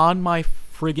on my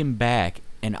friggin' back,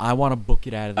 and I want to book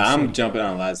it out of the I'm city. jumping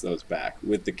on Laszlo's back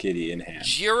with the kitty in hand.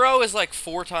 Jiro is like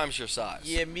 4 times your size.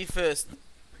 Yeah, me first.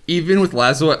 Even with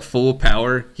Laszlo at full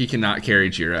power, he cannot carry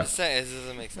Jiro. This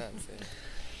doesn't make sense.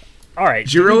 All right,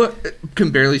 Jiro can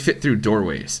barely fit through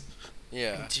doorways.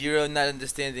 Yeah. Jiro, not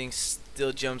understanding,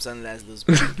 still jumps on Laszlo's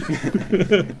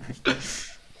back.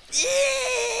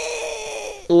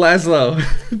 Laszlo,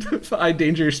 defy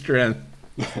danger strength.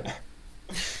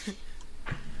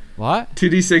 What?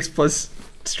 2d6 plus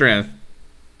strength.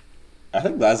 I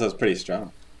think Laszlo's pretty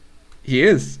strong. He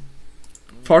is.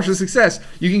 Partial success.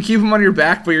 You can keep him on your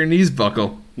back, but your knees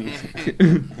buckle.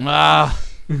 Ah,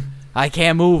 I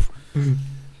can't move.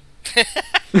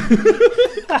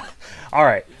 all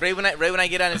right. Right when I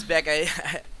get on his back,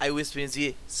 I whisper in his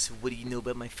ear, "So what do you know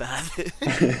about my father?"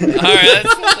 Alright,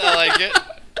 I like it.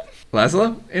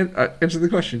 Laszlo, answer the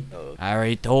question. I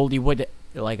already told you what.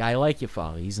 Like I like your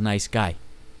father. He's a nice guy.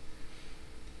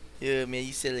 Yeah, man,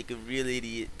 you sound like a real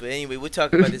idiot. But anyway, we'll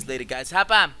talk about this later, guys.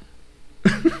 Hop on.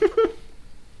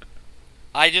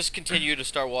 I just continue to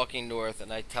start walking north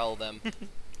and I tell them,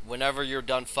 whenever you're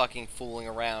done fucking fooling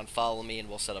around, follow me and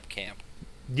we'll set up camp.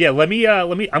 Yeah, let me.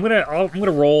 I'm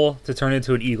gonna roll to turn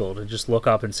into an eagle to just look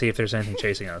up and see if there's anything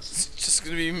chasing us. It's just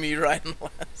gonna be me riding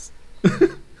last.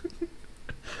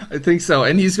 I think so,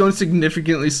 and he's going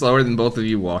significantly slower than both of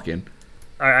you walking.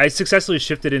 I successfully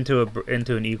shifted into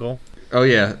an eagle. Oh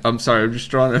yeah, I'm sorry, I'm just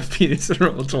drawing a penis and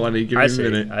roll 20. Give me I a see.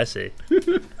 minute. I see.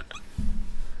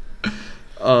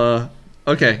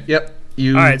 Okay, yep.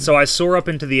 You. All right, so I soar up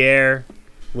into the air,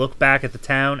 look back at the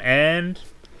town, and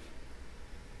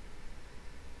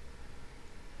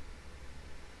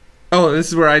Oh, this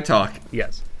is where I talk.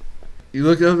 yes, You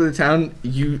look up at the town,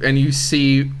 you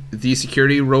see the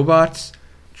security robots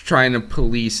trying to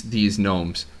police these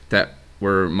gnomes that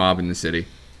were mobbing the city.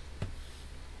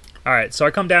 all right. So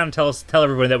I come down and tell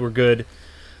everybody that we're good.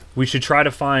 We should try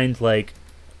to find like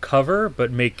cover,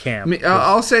 but make camp.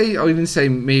 I'll even say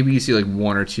maybe you see like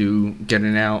one or two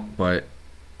getting out, but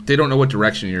they don't know what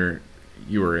direction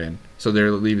you were in, so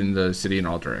they're leaving the city in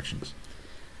all directions.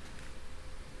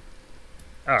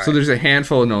 All right. So there's a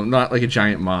handful, no, not like a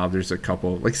giant mob. There's a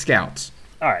couple like scouts.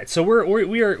 All right, so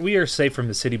we are safe from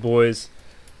the city, boys.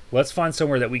 Let's find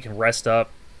somewhere that we can rest up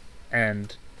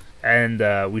and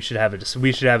and we should have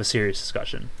a serious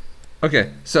discussion.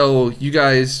 Okay, so you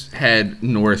guys head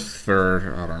north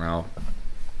for, I don't know,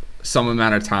 some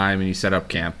amount of time, and you set up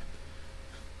camp.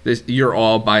 You're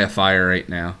all by a fire right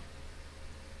now.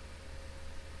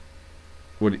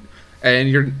 And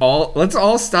you're all. Let's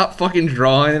all stop fucking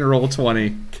drawing and roll 20,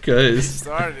 because.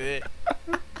 Started it.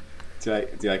 Do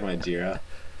you like my Jiro?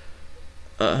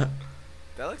 That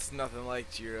looks nothing like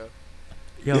Jiro.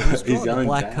 Yo, who's He's drawing the yelling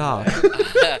black down.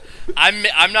 cock?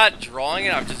 I'm not drawing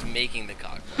it. I'm just making the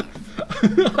cock black.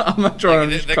 I'm not drawing, I'm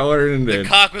just coloring it The in.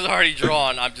 cock was already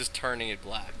drawn. I'm just turning it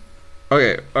black.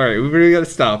 Okay, alright, we really gotta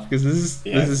stop, because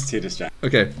Yeah, this it's is. too distracting.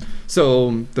 Okay,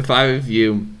 so the 5 of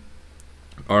you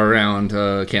are around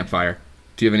a campfire.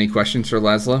 Do you have any questions for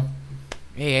Laszlo?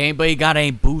 Hey, anybody got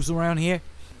any booze around here?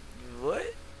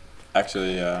 What?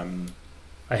 Actually, I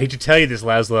hate to tell you this,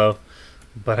 Laszlo,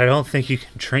 but I don't think you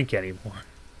can drink anymore.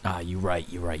 Ah, you're right.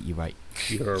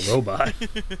 You're a robot.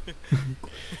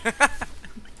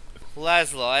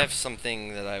 Laszlo, I have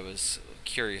something that I was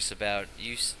curious about.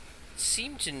 You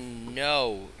seem to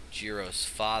know Jiro's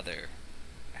father.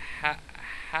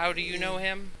 How do you know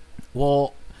him?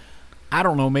 Well, I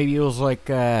don't know. Maybe it was like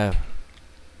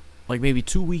maybe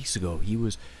 2 weeks ago. He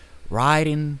was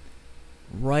riding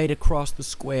right across the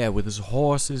square with his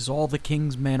horses, all the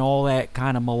king's men, all that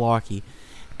kind of malarkey.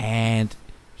 And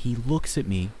he looks at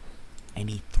me, and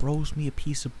he throws me a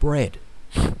piece of bread.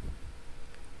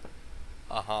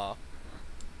 Uh-huh.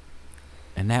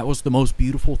 And that was the most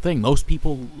beautiful thing. Most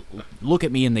people look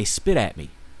at me and they spit at me.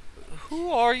 Who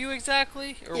are you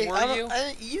exactly? Or were you?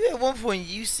 You at one point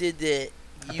you said that.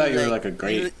 I thought you were like a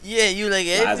great. You like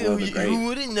Laszlo the Great. who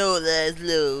wouldn't know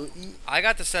Laszlo? I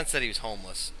got the sense that he was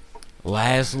homeless.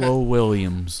 Laszlo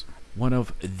Williams, one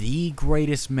of the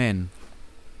greatest men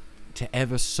to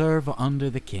ever serve under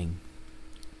the king.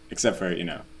 Except for,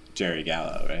 Jerry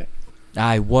Gallo, right?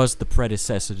 I was the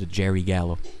predecessor to Jerry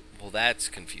Gallo. Well, that's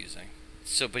confusing.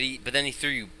 So, but then he threw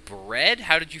you bread?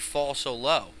 How did you fall so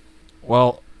low?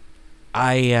 Well,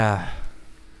 I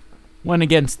went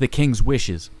against the king's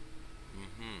wishes.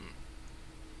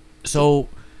 So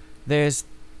there's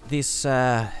this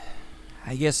I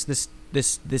guess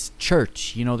this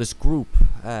church, this group,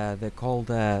 they're called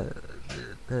the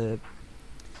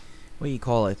what do you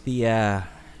call it? The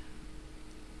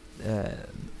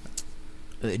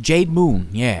Jade Moon.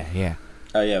 Yeah.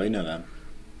 Oh yeah, we know them.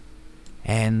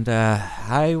 And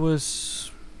I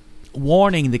was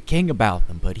warning the king about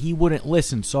them, but he wouldn't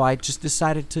listen, so I just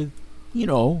decided to,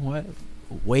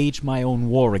 wage my own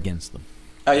war against them.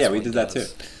 Oh yeah, That's we what did he that too.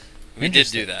 does. We did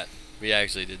do that. We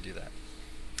actually did do that.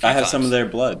 I have times. some of their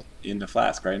blood in the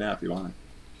flask right now if you want it.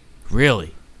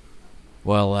 Really?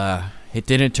 Well, it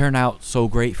didn't turn out so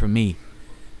great for me.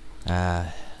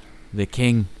 The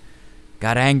king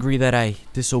got angry that I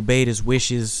disobeyed his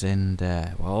wishes, and,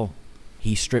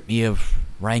 he stripped me of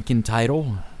rank and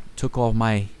title, took all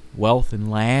my wealth and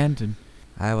land, and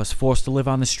I was forced to live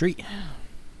on the street.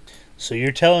 So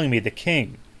you're telling me the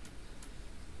king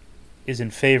is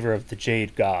in favor of the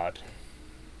Jade God?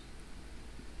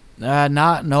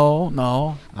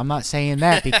 No, I'm not saying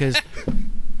that, because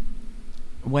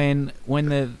when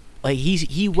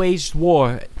he waged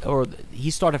war, or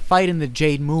he started fighting the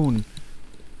Jade Moon,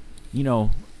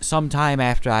 sometime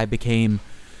after I became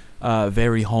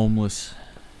very homeless.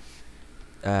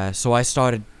 So I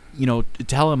started,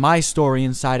 telling my story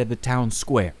inside of the town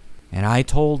square. And I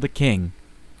told the king,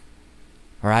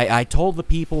 I told the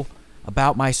people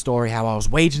about my story, how I was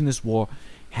waging this war,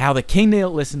 how the king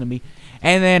didn't listen to me.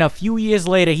 And then a few years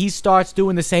later, he starts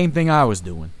doing the same thing I was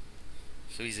doing.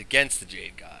 So he's against the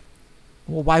Jade God.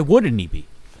 Well, why wouldn't he be?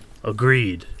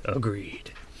 Agreed.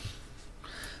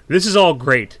 This is all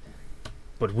great,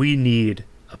 but we need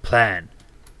a plan.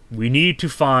 We need to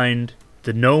find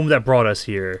the gnome that brought us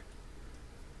here,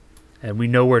 and we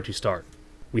know where to start.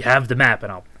 We have the map,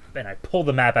 and I pull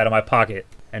the map out of my pocket,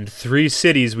 and 3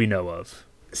 cities we know of.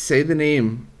 Say the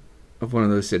name of one of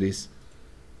those cities,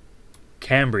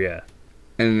 Cambria,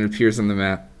 and it appears on the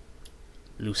map.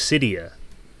 Lucidia,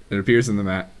 It appears on the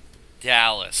map.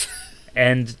 Dallas.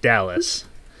 and Dallas.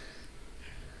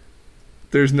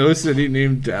 There's no city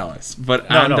named Dallas, but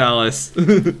No, on no. Dallas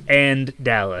And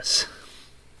Dallas.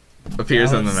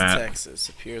 appears on the Dallas, map. Texas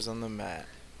appears on the map.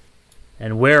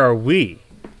 And where are we?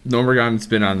 Nomergon's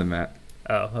been on the map.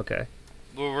 Oh, okay.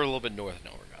 Well, we're a little bit north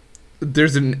of Nomergon.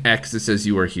 There's an X that says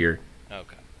you are here.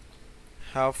 Okay.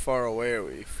 How far away are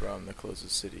we from the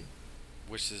closest city?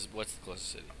 What's the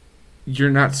closest city?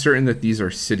 You're not certain that these are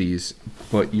cities,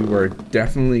 but you are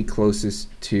definitely closest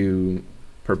to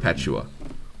Perpetua.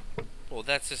 Well,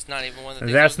 well, that's just not even one of the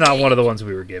things. That's not one of the ones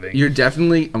we were giving. You're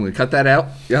definitely. I'm gonna cut that out.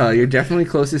 You're definitely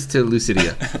closest to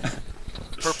Lucidia.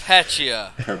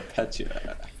 Perpetua.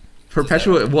 Perpetua.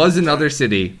 Perpetua was another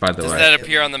city, by the Does way. that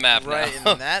appear on the map Writing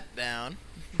now? that down.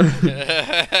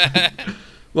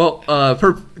 Well,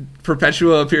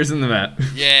 Perpetua appears in the map.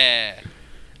 Yeah.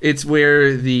 It's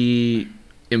where the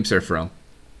imps are from.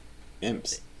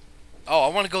 Imps. Oh, I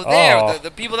want to go there. Oh. The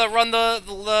people that run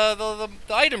the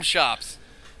item shops.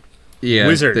 Yeah,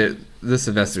 Wizard. the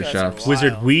Sylvester Those guys are shops. wild.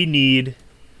 Wizard, we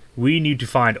need to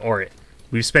find Orit.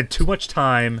 We've spent too much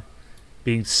time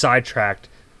being sidetracked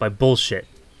by bullshit.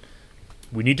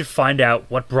 We need to find out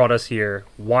what brought us here,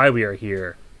 why we are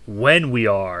here, when we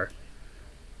are,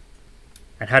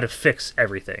 and how to fix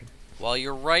everything. While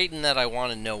you're right in that I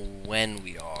want to know when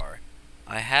we are,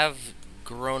 I have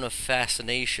grown a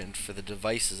fascination for the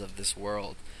devices of this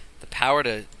world. The power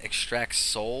to extract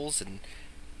souls and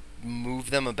move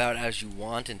them about as you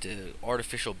want into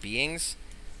artificial beings.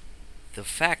 The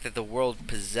fact that the world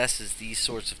possesses these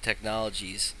sorts of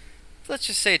technologies, let's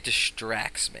just say it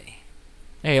distracts me.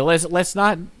 Hey, let's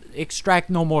not extract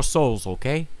no more souls,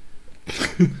 okay?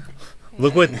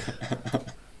 Look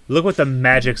what the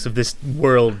magics of this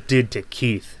world did to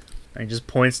Keith. And he just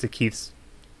points to Keith's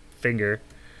finger.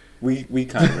 We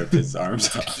kind of ripped his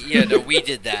arms off. Yeah, no, we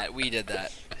did that. We did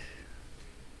that.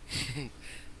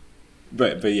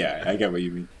 But yeah, I get what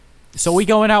you mean. So we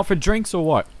going out for drinks or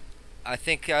what? I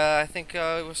think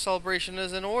celebration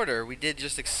is in order. We did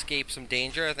just escape some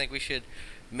danger. I think we should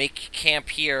make camp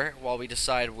here while we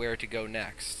decide where to go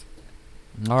next.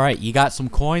 All right, you got some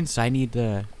coins? I need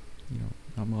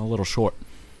I'm a little short.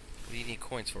 What do you need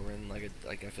coins for? We're in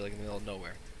I feel like in the middle of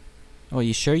nowhere. Oh,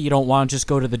 you sure you don't want to just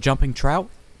go to the Jumping Trout?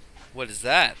 What is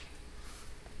that?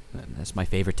 That's my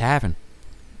favorite tavern.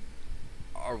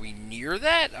 Are we near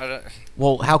that? I don't...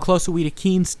 Well, how close are we to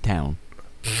Keenstown?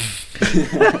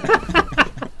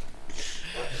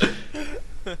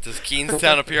 Does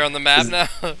Keenstown appear on the map now?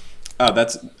 Oh,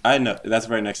 I know. That's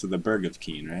right next to the Burg of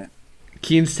Keen, right?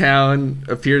 Keenstown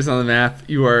appears on the map.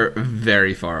 You are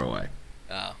very far away.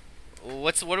 Oh.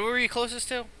 What were you closest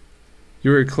to?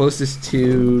 You were closest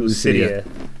to Lucidia.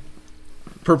 Lucidia.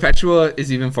 Perpetua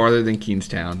is even farther than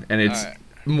Keenstown, and it's Alright.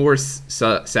 more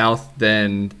south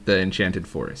than the Enchanted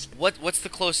Forest. What's the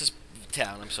closest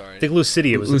town? I'm sorry. I think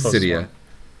Lucidia was the closest Lucidia.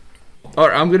 one.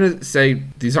 Or I'm gonna say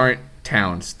these aren't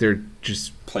towns; they're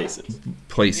just Places.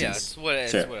 places. Yeah, it's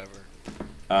Sure.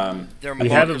 whatever. They're We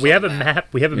have markers a on the map.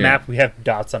 We have a Yeah. map. We have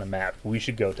dots on a map. We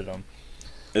should go to them.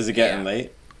 Is it getting Yeah.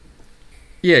 late?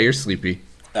 Yeah, you're sleepy.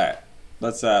 All right.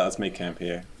 Let's make camp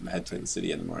here. I'm head to the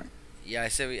city in the morning. Yeah,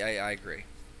 I agree.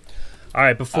 All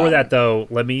right. Before that, though,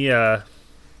 let me. I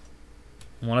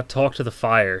want to talk to the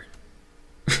fire.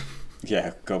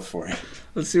 Yeah, go for it.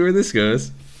 Let's see where this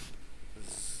goes.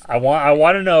 I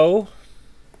want to know,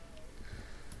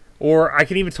 or I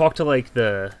can even talk to I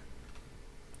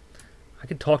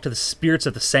can talk to the spirits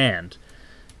of the sand,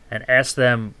 and ask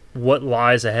them what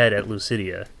lies ahead at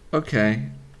Lucidia. Okay,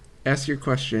 ask your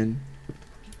question.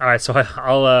 All right, so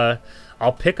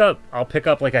I'll pick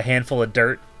up like a handful of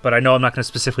dirt, but I know I'm not going to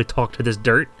specifically talk to this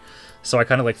dirt, so I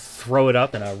kind of throw it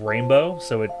up in a rainbow,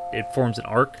 so it forms an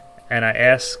arc, and I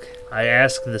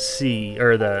ask the sea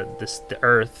or the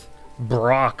earth,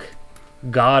 Brock,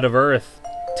 god of earth,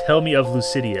 tell me of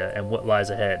Lucidia and what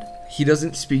lies ahead. He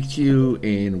doesn't speak to you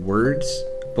in words,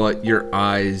 but your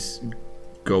eyes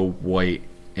go white,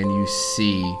 and you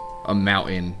see a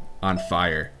mountain on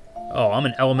fire. Oh, I'm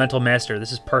an elemental master.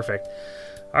 This is perfect.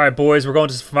 All right, boys, we're going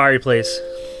to this fiery place.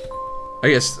 I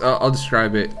guess I'll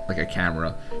describe it like a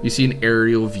camera. You see an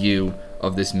aerial view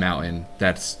of this mountain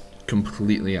that's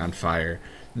completely on fire.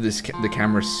 The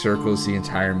camera circles the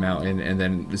entire mountain and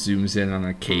then zooms in on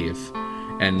a cave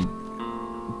and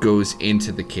goes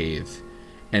into the cave.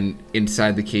 And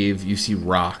inside the cave, you see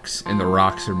rocks, and the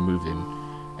rocks are moving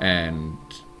and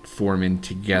forming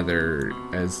together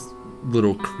as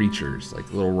little creatures,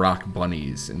 like little rock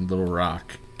bunnies and little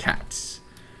rock cats.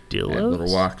 And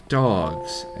little rock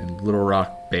dogs and little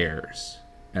rock bears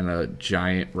and a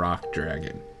giant rock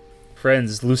dragon.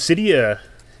 Friends, Lucidia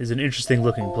is an interesting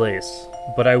looking place,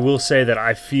 but I will say that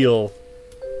I feel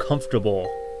comfortable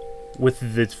with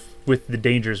the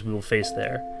dangers we will face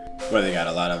there. What, they got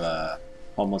a lot of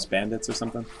homeless bandits or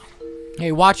something?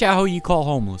 Hey, watch out who you call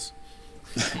homeless.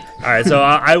 All right, so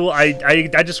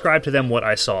I described to them what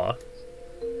I saw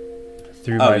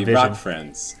through Oh, my you vision. rock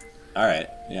friends. All right.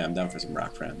 Yeah, I'm down for some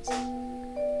rock friends.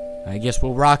 I guess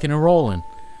we're rocking and rolling.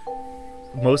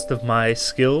 Most of my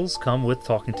skills come with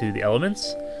talking to the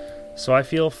elements, so I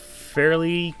feel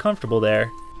fairly comfortable there.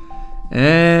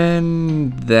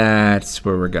 And that's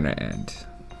where we're going to end.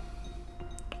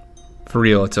 For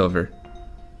real, it's over.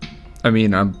 I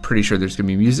mean, I'm pretty sure there's going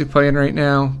to be music playing right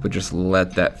now, but just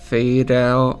let that fade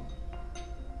out.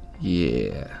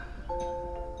 Yeah.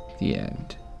 The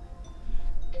end.